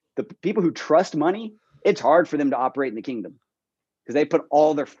 the people who trust money, it's hard for them to operate in the kingdom because they put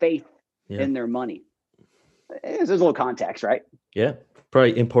all their faith in their money. There's a little context, right? Yeah,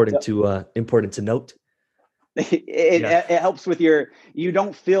 probably important to note. It helps with you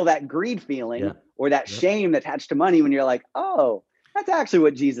don't feel that greed feeling or that shame attached to money when you're like, oh, that's actually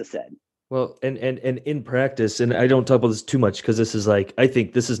what Jesus said. Well, and in practice, and I don't talk about this too much because this is like, I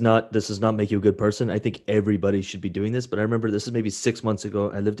think this does not make you a good person. I think everybody should be doing this. But I remember this is maybe 6 months ago.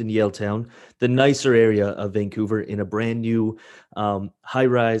 I lived in Yaletown, the nicer area of Vancouver, in a brand new high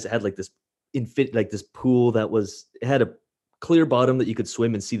rise. It had like this this pool it had a clear bottom that you could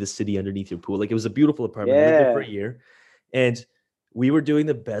swim and see the city underneath your pool. Like, it was a beautiful apartment. I lived there for a year. And we were doing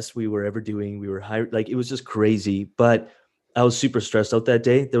the best we were ever doing. We were high, like it was just crazy. But I was super stressed out that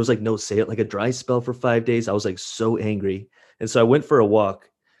day. There was like no sale, like a dry spell for 5 days. I was like so angry. And so I went for a walk.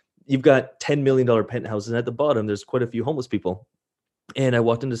 You've got $10 million penthouses, and at the bottom, there's quite a few homeless people. And I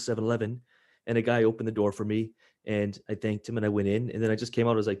walked into 7-Eleven, and a guy opened the door for me, and I thanked him, and I went in. And then I just came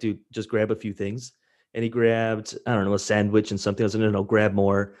out. I was like, dude, just grab a few things. And he grabbed, I don't know, a sandwich and something. I was like, no, grab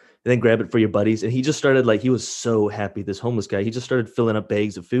more, and then grab it for your buddies. And he just started, like, he was so happy, this homeless guy. He just started filling up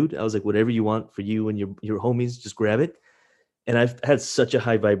bags of food. I was like, whatever you want for you and your homies, just grab it. And I've had such a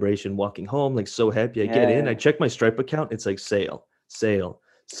high vibration walking home, like so happy. I get in, I Yeah. check my Stripe account. It's like sale, sale,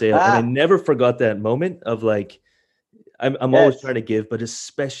 sale. And I Ah, never forgot that moment of like, I'm always yes. trying to give, but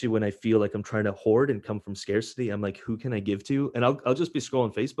especially when I feel like I'm trying to hoard and come from scarcity, I'm like, who can I give to? And I'll just be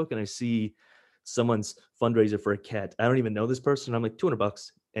scrolling Facebook and I see someone's fundraiser for a cat. I don't even know this person. I'm like,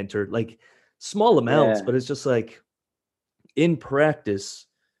 $200, enter, like small amounts, Yeah. but it's just like in practice,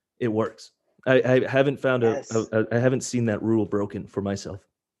 it works. I haven't found Yes. I haven't seen that rule broken for myself.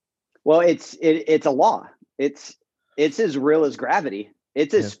 Well, it's a law. It's as real as gravity.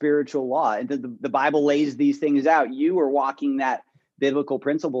 It's a Yeah. spiritual law, and the Bible lays these things out. You are walking that biblical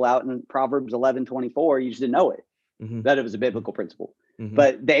principle out in Proverbs 11:24. You just didn't know it, Mm-hmm. that it was a Mm-hmm. biblical principle, Mm-hmm.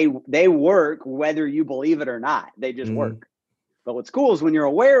 but they work whether you believe it or not. They just Mm-hmm. work. But what's cool is when you're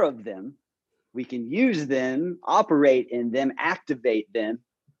aware of them, we can use them, operate in them, activate them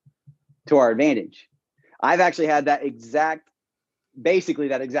to our advantage. I've actually had basically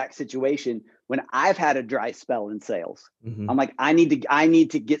that exact situation when I've had a dry spell in sales. Mm-hmm. I'm like, I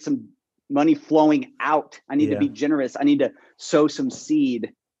need to get some money flowing out. I need to Yeah. be generous. I need to sow some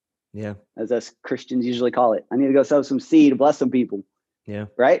seed, Yeah. as us Christians usually call it. I need to go sow some seed, bless some people, Yeah.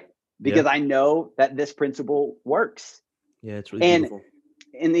 right? Yeah. Because I know that this principle works. Yeah. It's really And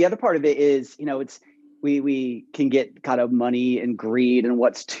beautiful. the other part of it is, it's we can get kind of money and greed and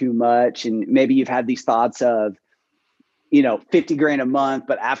what's too much. And maybe you've had these thoughts of, 50 grand a month,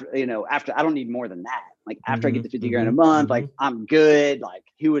 but after I don't need more than that. Like after I Mm-hmm. get the 50 grand a Mm-hmm. month, Mm-hmm. like I'm good. Like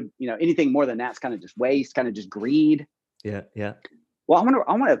who would, anything more than that's kind of just waste, kind of just greed. Yeah. Yeah. Well,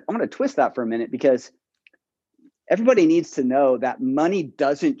 I'm gonna twist that for a minute, because everybody needs to know that money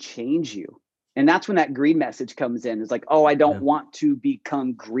doesn't change you. And that's when that greed message comes in. It's like, oh, I don't Yeah. want to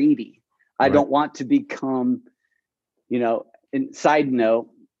become greedy. I Right. don't want to become, and side note,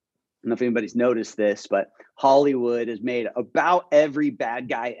 I don't know if anybody's noticed this, but Hollywood has made about every bad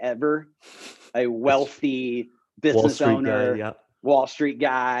guy ever a wealthy Wall business Street guy. owner, Yeah. Wall Street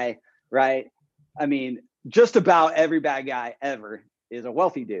guy, right? I mean, just about every bad guy ever is a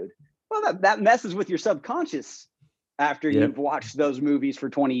wealthy dude. Well, that messes with your subconscious after Yeah. you've watched those movies for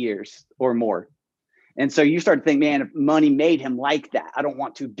 20 years or more. And so you start to think, man, if money made him like that, I don't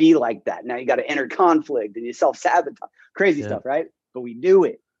want to be like that. Now you got to enter conflict and you self-sabotage, crazy Yeah. stuff, right? But we do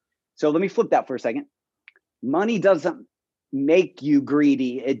it. So let me flip that for a second. Money doesn't make you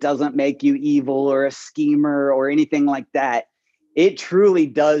greedy. It doesn't make you evil or a schemer or anything like that. It truly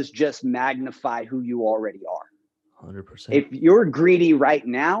does just magnify who you already are. 100%. If you're greedy right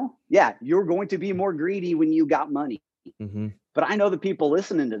now, yeah, you're going to be more greedy when you got money. Mm-hmm. But I know the people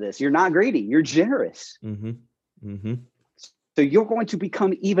listening to this, you're not greedy, you're generous. Mm-hmm. Mm-hmm. So you're going to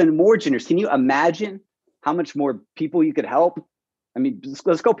become even more generous. Can you imagine how much more people you could help? I mean,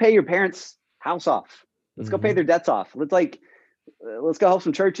 let's go pay your parents' house off. Let's go pay their debts off. Let's go help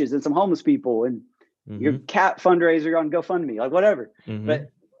some churches and some homeless people and your cat fundraiser on GoFundMe, like whatever. Mm-hmm. But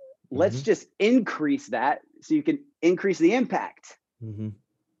let's just increase that so you can increase the impact. Mm-hmm.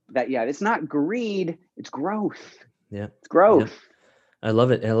 It's not greed, it's growth. Yeah. It's growth. Yeah. I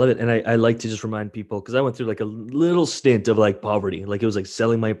love it. I love it. And I like to just remind people, because I went through like a little stint of like poverty. Like it was like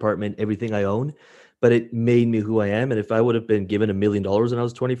selling my apartment, everything I own, but it made me who I am. And if I would have been given $1 million when I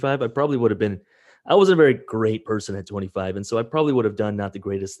was 25, I wasn't a very great person at 25. And so I probably would have done not the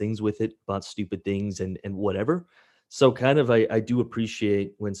greatest things with it, bought stupid things and whatever. So kind of, I do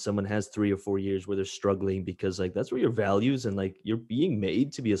appreciate when someone has 3 or 4 years where they're struggling, because like that's where your values and like you're being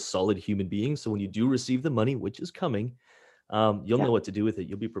made to be a solid human being. So when you do receive the money, which is coming, you'll know what to do with it.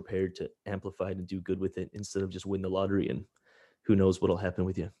 You'll be prepared to amplify it and do good with it instead of just win the lottery and who knows what'll happen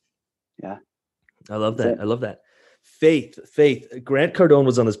with you. Yeah. I love that. I love that. Faith. Grant Cardone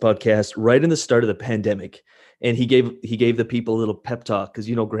was on this podcast right in the start of the pandemic, and he gave the people a little pep talk, because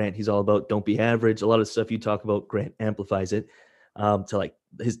Grant, he's all about don't be average. A lot of stuff you talk about, Grant amplifies it to like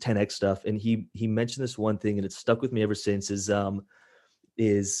his 10x stuff. And he mentioned this one thing, and it's stuck with me ever since.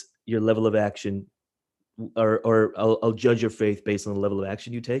 Is your level of action, or I'll judge your faith based on the level of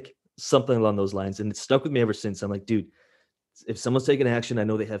action you take, something along those lines. And it's stuck with me ever since. I'm like, dude, if someone's taking action, I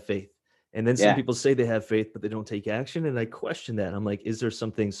know they have faith. And then some Yeah. people say they have faith, but they don't take action. And I question that. I'm like, is there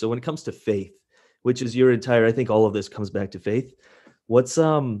something? So when it comes to faith, which is your entire, I think all of this comes back to faith. What's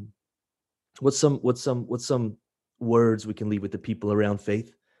some words we can leave with the people around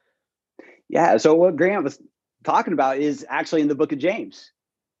faith? Yeah. So what Grant was talking about is actually in the book of James.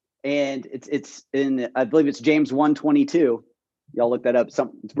 And it's in, I believe it's James 1:22. Y'all look that up. It's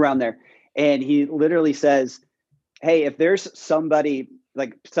around there. And he literally says, hey, if there's somebody,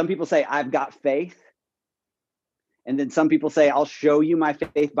 like some people say, I've got faith. And then some people say, I'll show you my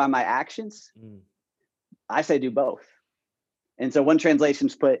faith by my actions. I say do both. And so one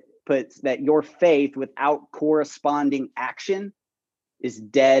translation's puts that your faith without corresponding action is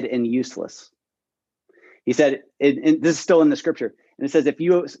dead and useless. He said, and this is still in the scripture, and it says, if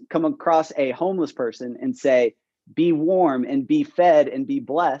you come across a homeless person and say, be warm and be fed and be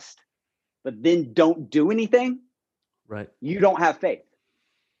blessed, but then don't do anything, right? You don't have faith.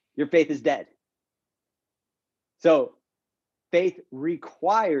 Your faith is dead. So faith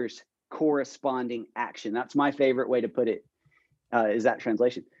requires corresponding action. That's my favorite way to put it, is that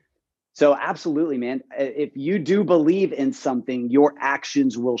translation. So absolutely, man. If you do believe in something, your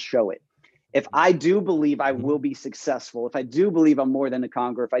actions will show it. If I do believe I will be successful, if I do believe I'm more than a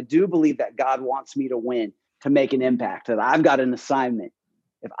conqueror, if I do believe that God wants me to win, to make an impact, that I've got an assignment,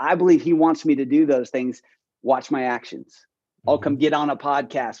 if I believe he wants me to do those things, watch my actions. I'll come get on a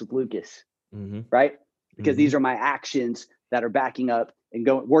podcast with Lucas, right? Because these are my actions that are backing up and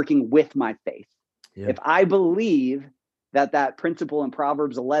working with my faith. Yeah. If I believe that principle in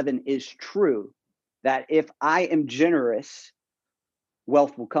Proverbs 11 is true, that if I am generous,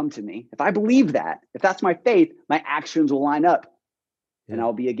 wealth will come to me. If I believe that, if that's my faith, my actions will line up and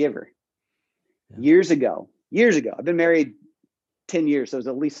I'll be a giver. Yeah. Years ago, I've been married 10 years. So it was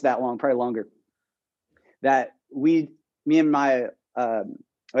at least that long, probably longer, that me and my,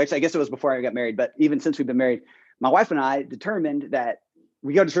 actually, I guess it was before I got married, but even since we've been married, my wife and I determined that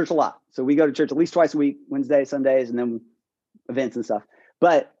we go to church a lot. So we go to church at least twice a week, Wednesday, Sundays, and then events and stuff.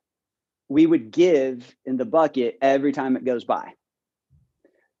 But we would give in the bucket every time it goes by.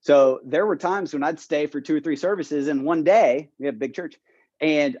 So there were times when I'd stay for 2 or 3 services, and one day we have a big church,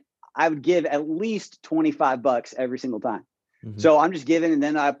 and I would give at least $25 every single time. So I'm just giving, and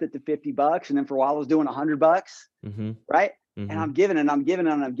then I upped it to $50, and then for a while I was doing $100, right? And I'm giving, and I'm giving,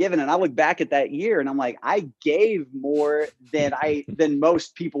 and I'm giving, and I look back at that year, and I'm like, I gave more than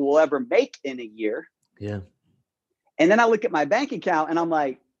most people will ever make in a year. Yeah. And then I look at my bank account, and I'm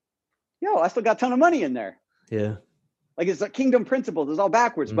like, yo, I still got a ton of money in there. Yeah. Like it's like kingdom principles. It's all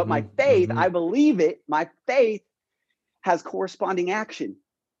backwards. But my faith, I believe it. My faith has corresponding action.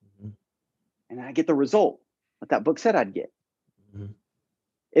 And I get the result what that book said I'd get.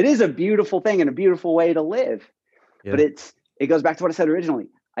 It is a beautiful thing and a beautiful way to live. Yeah. But it goes back to what I said originally.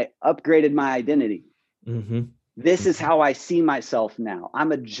 I upgraded my identity. This is how I see myself now.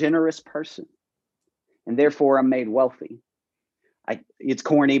 I'm a generous person. And therefore I'm made wealthy. It's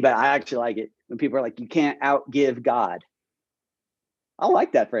corny, but I actually like it. When people are like, you can't outgive God. I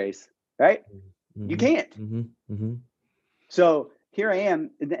like that phrase, right? You can't. So here I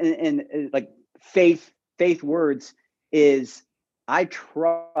am, and like faith words is I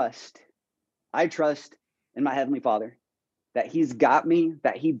trust in my Heavenly Father that he's got me,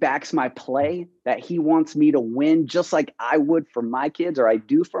 that he backs my play, that he wants me to win just like I would for my kids, or I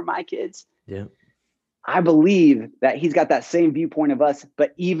do for my kids. Yeah. I believe that he's got that same viewpoint of us,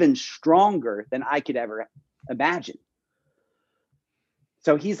 but even stronger than I could ever imagine.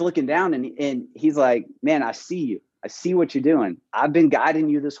 So he's looking down and he's like, man, I see you. I see what you're doing. I've been guiding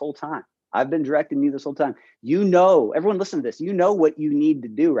you this whole time. I've been directing you this whole time. You know, everyone listen to this. You know what you need to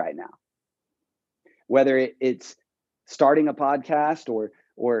do right now. Whether it's starting a podcast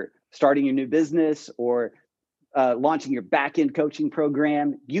or starting your new business or launching your back-end coaching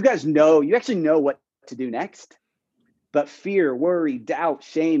program. You actually know what to do next. But fear, worry, doubt,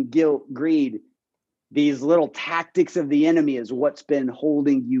 shame, guilt, greed, these little tactics of the enemy is what's been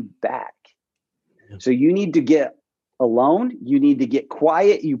holding you back. Yeah. So you need to get alone. You need to get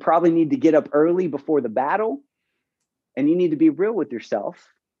quiet. You probably need to get up early before the battle. And you need to be real with yourself.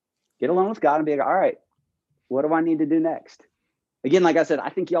 Get alone with God and be like, all right, what do I need to do next? Again, like I said, I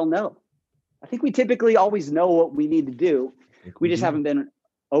think y'all know. I think we typically always know what we need to do. We just haven't been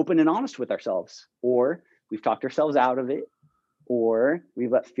open and honest with ourselves, or we've talked ourselves out of it, or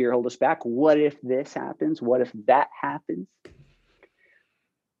we've let fear hold us back. What if this happens? What if that happens?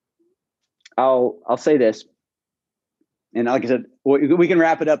 I'll say this, and like I said, we can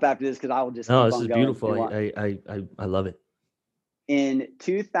wrap it up after this because I will just. No, this is beautiful. I love it. In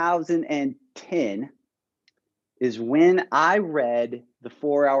 2010 is when I read The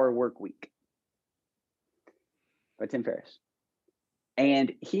 4-Hour Workweek by Tim Ferriss.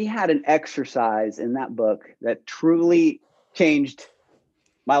 And he had an exercise in that book that truly changed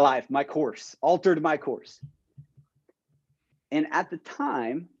my life, my course, altered my course. And at the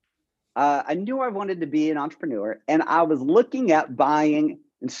time, I knew I wanted to be an entrepreneur, and I was looking at buying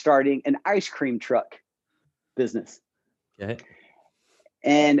and starting an ice cream truck business. Okay.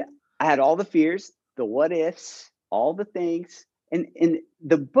 And I had all the fears, the what ifs, all the things. And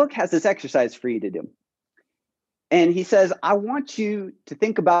the book has this exercise for you to do. And he says, I want you to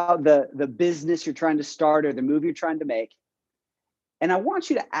think about the business you're trying to start or the move you're trying to make. And I want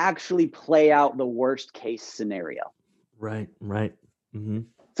you to actually play out the worst case scenario. Right. Mm-hmm.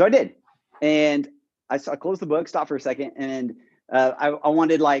 So I did. And I closed the book, stopped for a second. And I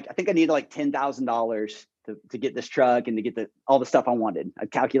wanted I think I needed like $10,000 to get this truck and to get all the stuff I wanted. I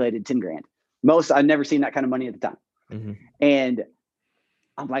calculated 10 grand. I'd never seen that kind of money at the time. Mm-hmm. And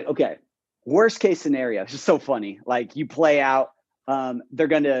I'm like, okay, worst case scenario. It's just so funny. Like you play out, I'm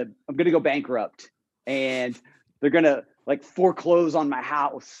going to go bankrupt and they're going to like foreclose on my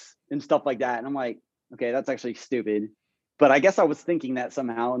house and stuff like that. And I'm like, okay, that's actually stupid. But I guess I was thinking that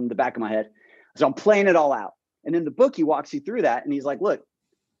somehow in the back of my head. So I'm playing it all out. And in the book, he walks you through that. And he's like, look,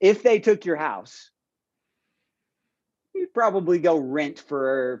 if they took your house, you'd probably go rent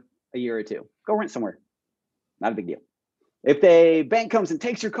for a year or two. Go rent somewhere. Not a big deal. If the bank comes and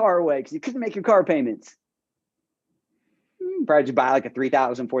takes your car away because you couldn't make your car payments, probably just buy like a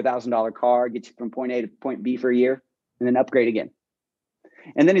 $3,000, $4,000 car, get you from point A to point B for a year, and then upgrade again.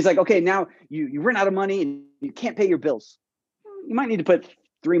 And then he's like, okay, now you run out of money and you can't pay your bills. You might need to put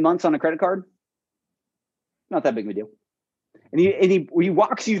 3 months on a credit card. Not that big of a deal. And he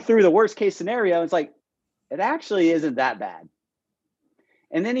walks you through the worst case scenario. It's like, it actually isn't that bad.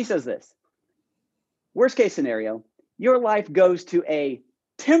 And then he says this, worst case scenario, your life goes to a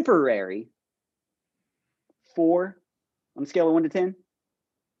temporary 4 on a scale of 1 to 10.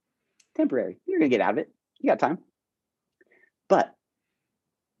 Temporary. You're going to get out of it. You got time. But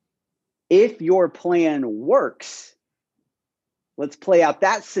if your plan works, let's play out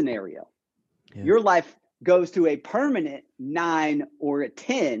that scenario. Yeah. Your life goes to a permanent 9 or a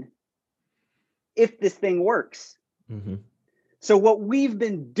 10 if this thing works. Mm-hmm. So what we've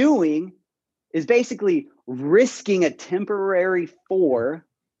been doing is basically risking a temporary 4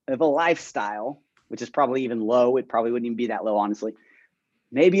 of a lifestyle, which is probably even low. It probably wouldn't even be that low, honestly.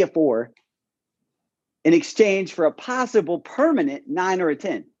 Maybe a 4 in exchange for a possible permanent 9 or a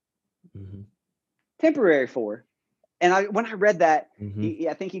 10. Mm-hmm. Temporary 4. And when I read that, mm-hmm.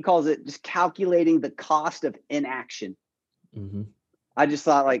 I think he calls it just calculating the cost of inaction. Mm-hmm. I just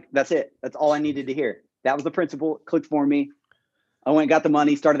thought, like, that's it. That's all I needed to hear. That was the principle. It clicked for me. I went, got the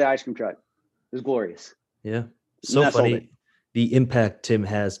money, started the ice cream truck. It was glorious. Yeah. So funny the impact Tim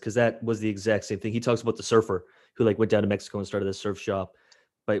has, because that was the exact same thing. He talks about the surfer who like went down to Mexico and started a surf shop,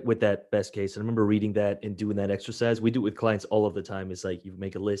 but with that best case. And I remember reading that and doing that exercise. We do it with clients all of the time. It's like you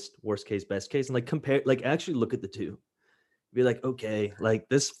make a list, worst case, best case, and like compare, like actually look at the two. Be like, okay, like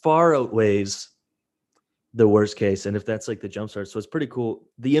this far outweighs the worst case. And if that's like the jumpstart, so it's pretty cool.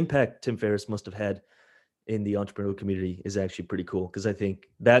 The impact Tim Ferriss must have had in the entrepreneurial community is actually pretty cool. Cause I think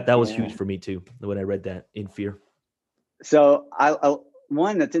that was huge for me too, when I read that in Fear. So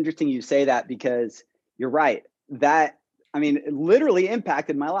one, that's interesting you say that, because you're right. That, I mean, it literally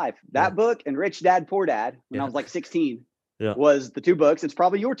impacted my life. That book and Rich Dad, Poor Dad, when I was like 16 was the 2 books. It's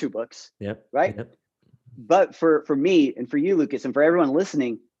probably your 2 books. Yep. Right. Yep. But for me and for you, Lucas, and for everyone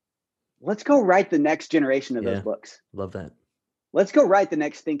listening, let's go write the next generation of those books. Love that. Let's go write the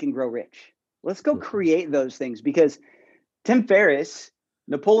next Think and Grow Rich. Let's go create those things, because Tim Ferriss,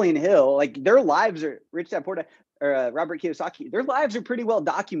 Napoleon Hill, like their lives are, Rich Dad Poor Dad, or Robert Kiyosaki, their lives are pretty well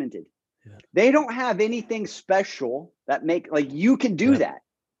documented. Yeah. They don't have anything special that you can do that.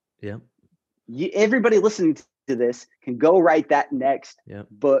 Yeah. Everybody listening to this can go write that next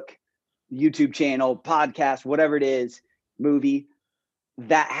book, YouTube channel, podcast, whatever it is, movie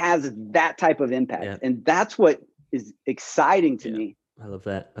that has that type of impact. Yeah. And that's what is exciting to me. I love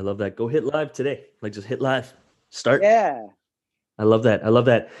that. I love that. Go hit live today. Like just hit live. Start. Yeah. I love that. I love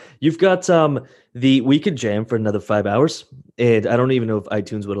that. You've got the Weekend Jam for another 5 hours. And I don't even know if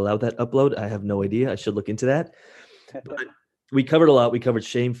iTunes would allow that upload. I have no idea. I should look into that. But we covered a lot. We covered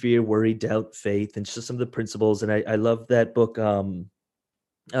shame, fear, worry, doubt, faith, and just some of the principles. And I love that book.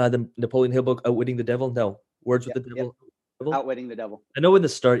 The Napoleon Hill book, Outwitting the Devil. No, Words with the Devil. Outwitting the Devil. I know in the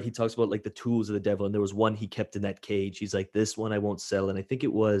start he talks about like the tools of the devil, and there was one he kept in that cage. He's like, this one I won't sell. And I think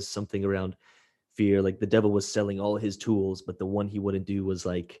it was something around fear. Like the devil was selling all his tools, but the one he wouldn't do was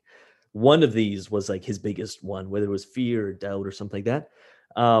like one of these was like his biggest one, whether it was fear or doubt or something like that.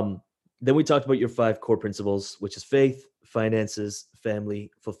 Then we talked about your 5 core principles, which is faith, finances, family,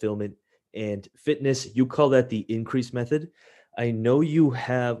 fulfillment, and fitness. You call that the increase method. I know you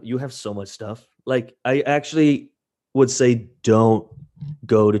have so much stuff. Like I actually would say don't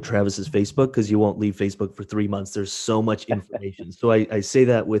go to Travis's Facebook because you won't leave Facebook for 3 months. There's so much information. So I say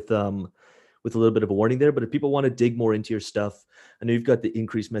that with a little bit of a warning there. But if people want to dig more into your stuff, I know you've got the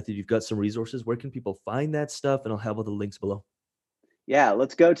increase method, you've got some resources. Where can people find that stuff? And I'll have all the links below. Yeah,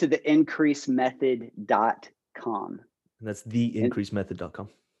 let's go to the increasemethod.com. And that's theincreasemethod.com.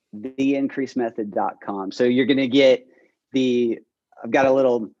 Theincreasemethod.com. So you're going to get I've got a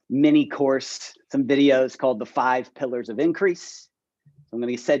little mini course, some videos called the 5 pillars of increase. I'm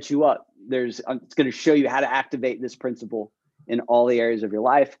going to set you up. It's going to show you how to activate this principle in all the areas of your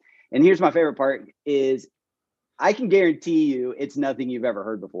life. And here's my favorite part is I can guarantee you it's nothing you've ever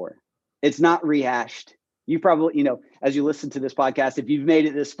heard before. It's not rehashed. You probably, as you listen to this podcast, if you've made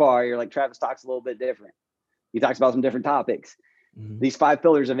it this far, you're like, Travis talks a little bit different. He talks about some different topics. Mm-hmm. These 5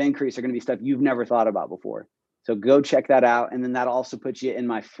 pillars of increase are going to be stuff you've never thought about before. So go check that out. And then that also puts you in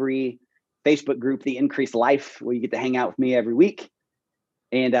my free Facebook group, The Increase Life, where you get to hang out with me every week.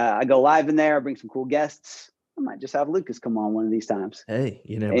 And I go live in there. I bring some cool guests. I might just have Lucas come on one of these times. Hey,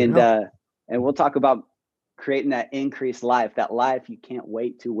 you never know. And we'll talk about creating that increased life, that life you can't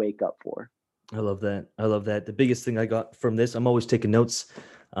wait to wake up for. I love that. The biggest thing I got from this, I'm always taking notes.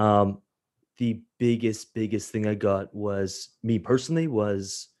 The biggest thing I got was me personally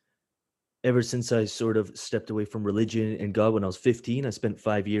was ever since I sort of stepped away from religion and God when I was 15, I spent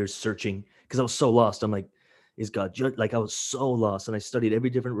 5 years searching because I was so lost. I'm like, is God judge? Like I was so lost, and I studied every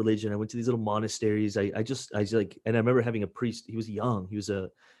different religion. I went to these little monasteries. I like, and I remember having a priest. He was young. He was a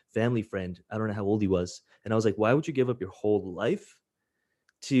family friend. I don't know how old he was. And I was like, why would you give up your whole life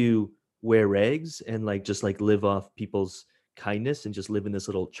to wear rags and like just like live off people's kindness and just live in this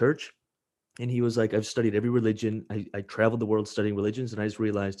little church? And he was like, I've studied every religion. I traveled the world studying religions, and I just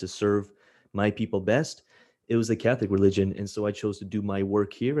realized to serve my people best, it was the Catholic religion. And so I chose to do my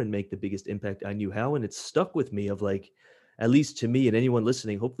work here and make the biggest impact I knew how. And it stuck with me of like, at least to me and anyone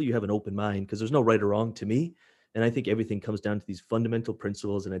listening, hopefully you have an open mind because there's no right or wrong to me. And I think everything comes down to these fundamental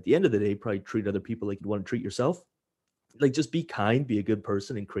principles. And at the end of the day, probably treat other people like you want to treat yourself. Like just be kind, be a good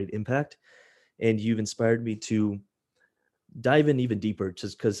person, and create impact. And you've inspired me to dive in even deeper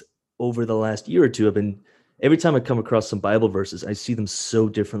just because over the last year or two, every time I come across some Bible verses, I see them so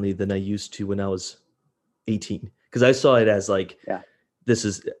differently than I used to when I was 18. Because I saw it as like, this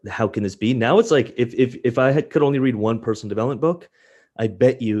is, how can this be? Now it's like, if I could only read one personal development book, I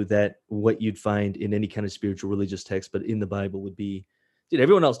bet you that what you'd find in any kind of spiritual religious text, but in the Bible would be, dude,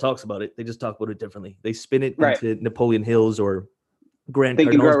 everyone else talks about it. They just talk about it differently. They spin it into Napoleon Hills or Grant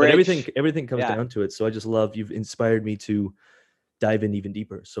Cardone, but everything comes down to it. So I just love, you've inspired me to dive in even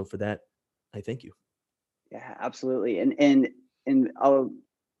deeper. So for that, I thank you. Yeah, absolutely. And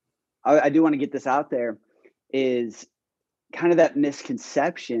I do want to get this out there is kind of that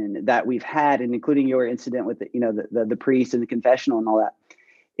misconception that we've had, and including your incident with the priest and the confessional and all that,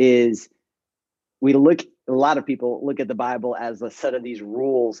 is a lot of people look at the Bible as a set of these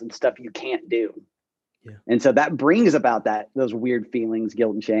rules and stuff you can't do. Yeah. And so that brings about those weird feelings,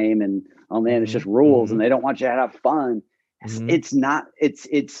 guilt and shame, and oh man, it's just rules and they don't want you to have fun. It's not,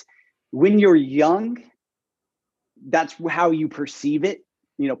 it's when you're young, that's how you perceive it,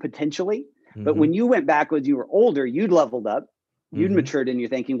 potentially. But when you went back when you were older, you'd leveled up, you'd matured in your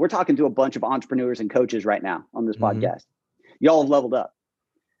thinking. We're talking to a bunch of entrepreneurs and coaches right now on this podcast. Y'all have leveled up.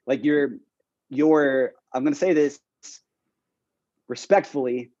 Like you're, I'm going to say this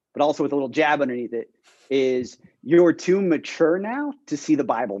respectfully, but also with a little jab underneath it, is you're too mature now to see the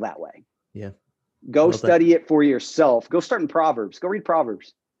Bible that way. Yeah. Go study it for yourself. Go start in Proverbs. Go read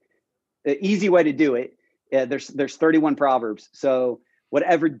Proverbs. The easy way to do it. There's 31 Proverbs. So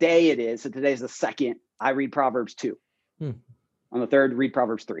whatever day it is, so today's the 2nd, I read Proverbs 2. On the 3rd, read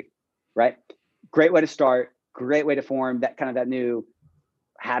Proverbs 3, right? Great way to start. Great way to form that new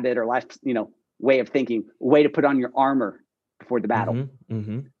habit or life, way of thinking, way to put on your armor before the battle.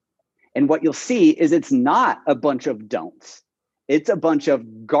 And what you'll see is it's not a bunch of don'ts. It's a bunch of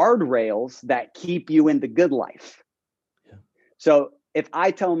guardrails that keep you in the good life. Yeah. So if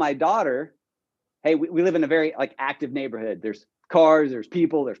I tell my daughter, hey, we live in a very active neighborhood. There's cars, there's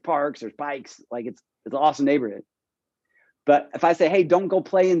people, there's parks, there's bikes. Like it's an awesome neighborhood. But if I say, hey, don't go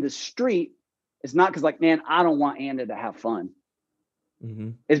play in the street, it's not because man, I don't want Anna to have fun.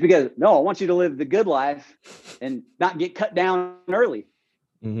 It's because, no, I want you to live the good life and not get cut down early.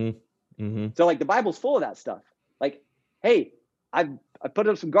 So the Bible's full of that stuff. Like, hey, I put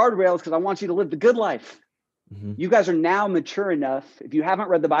up some guardrails because I want you to live the good life. Mm-hmm. You guys are now mature enough. If you haven't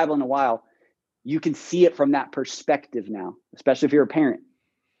read the Bible in a while, you can see it from that perspective now, especially if you're a parent.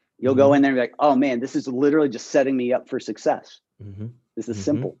 You'll go in there and be like, oh man, this is literally just setting me up for success. This is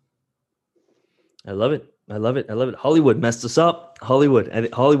simple. I love it. I love it. I love it. Hollywood messed us up. Hollywood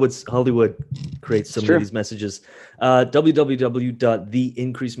creates so many of these messages.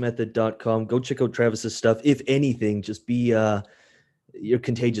 www.theincreasemethod.com. Go check out Travis's stuff. If anything, just be your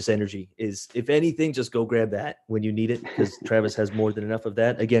contagious energy is, if anything, just go grab that when you need it, because Travis has more than enough of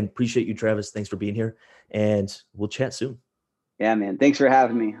that. Again, appreciate you, Travis. Thanks for being here, and we'll chat soon. Yeah, man. Thanks for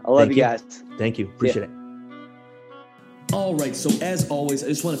having me. I love you guys. Thank you. Appreciate it. All right, so as always, I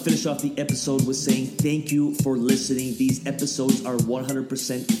just want to finish off the episode with saying thank you for listening. These episodes are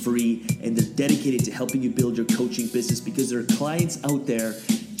 100% free, and they're dedicated to helping you build your coaching business, because there are clients out there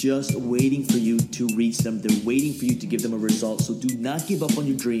just waiting for you to reach them. They're waiting for you to give them a result. So do not give up on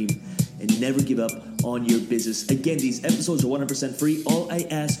your dream and never give up on your business. Again, these episodes are 100% free. All I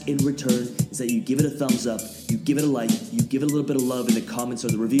ask in return is that you give it a thumbs up, you give it a like, you give it a little bit of love in the comments or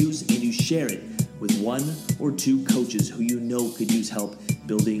the reviews, and you share it with 1 or 2 coaches who you know could use help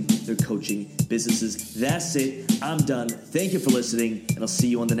building their coaching businesses. That's it. I'm done. Thank you for listening, and I'll see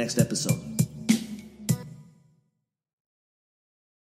you on the next episode.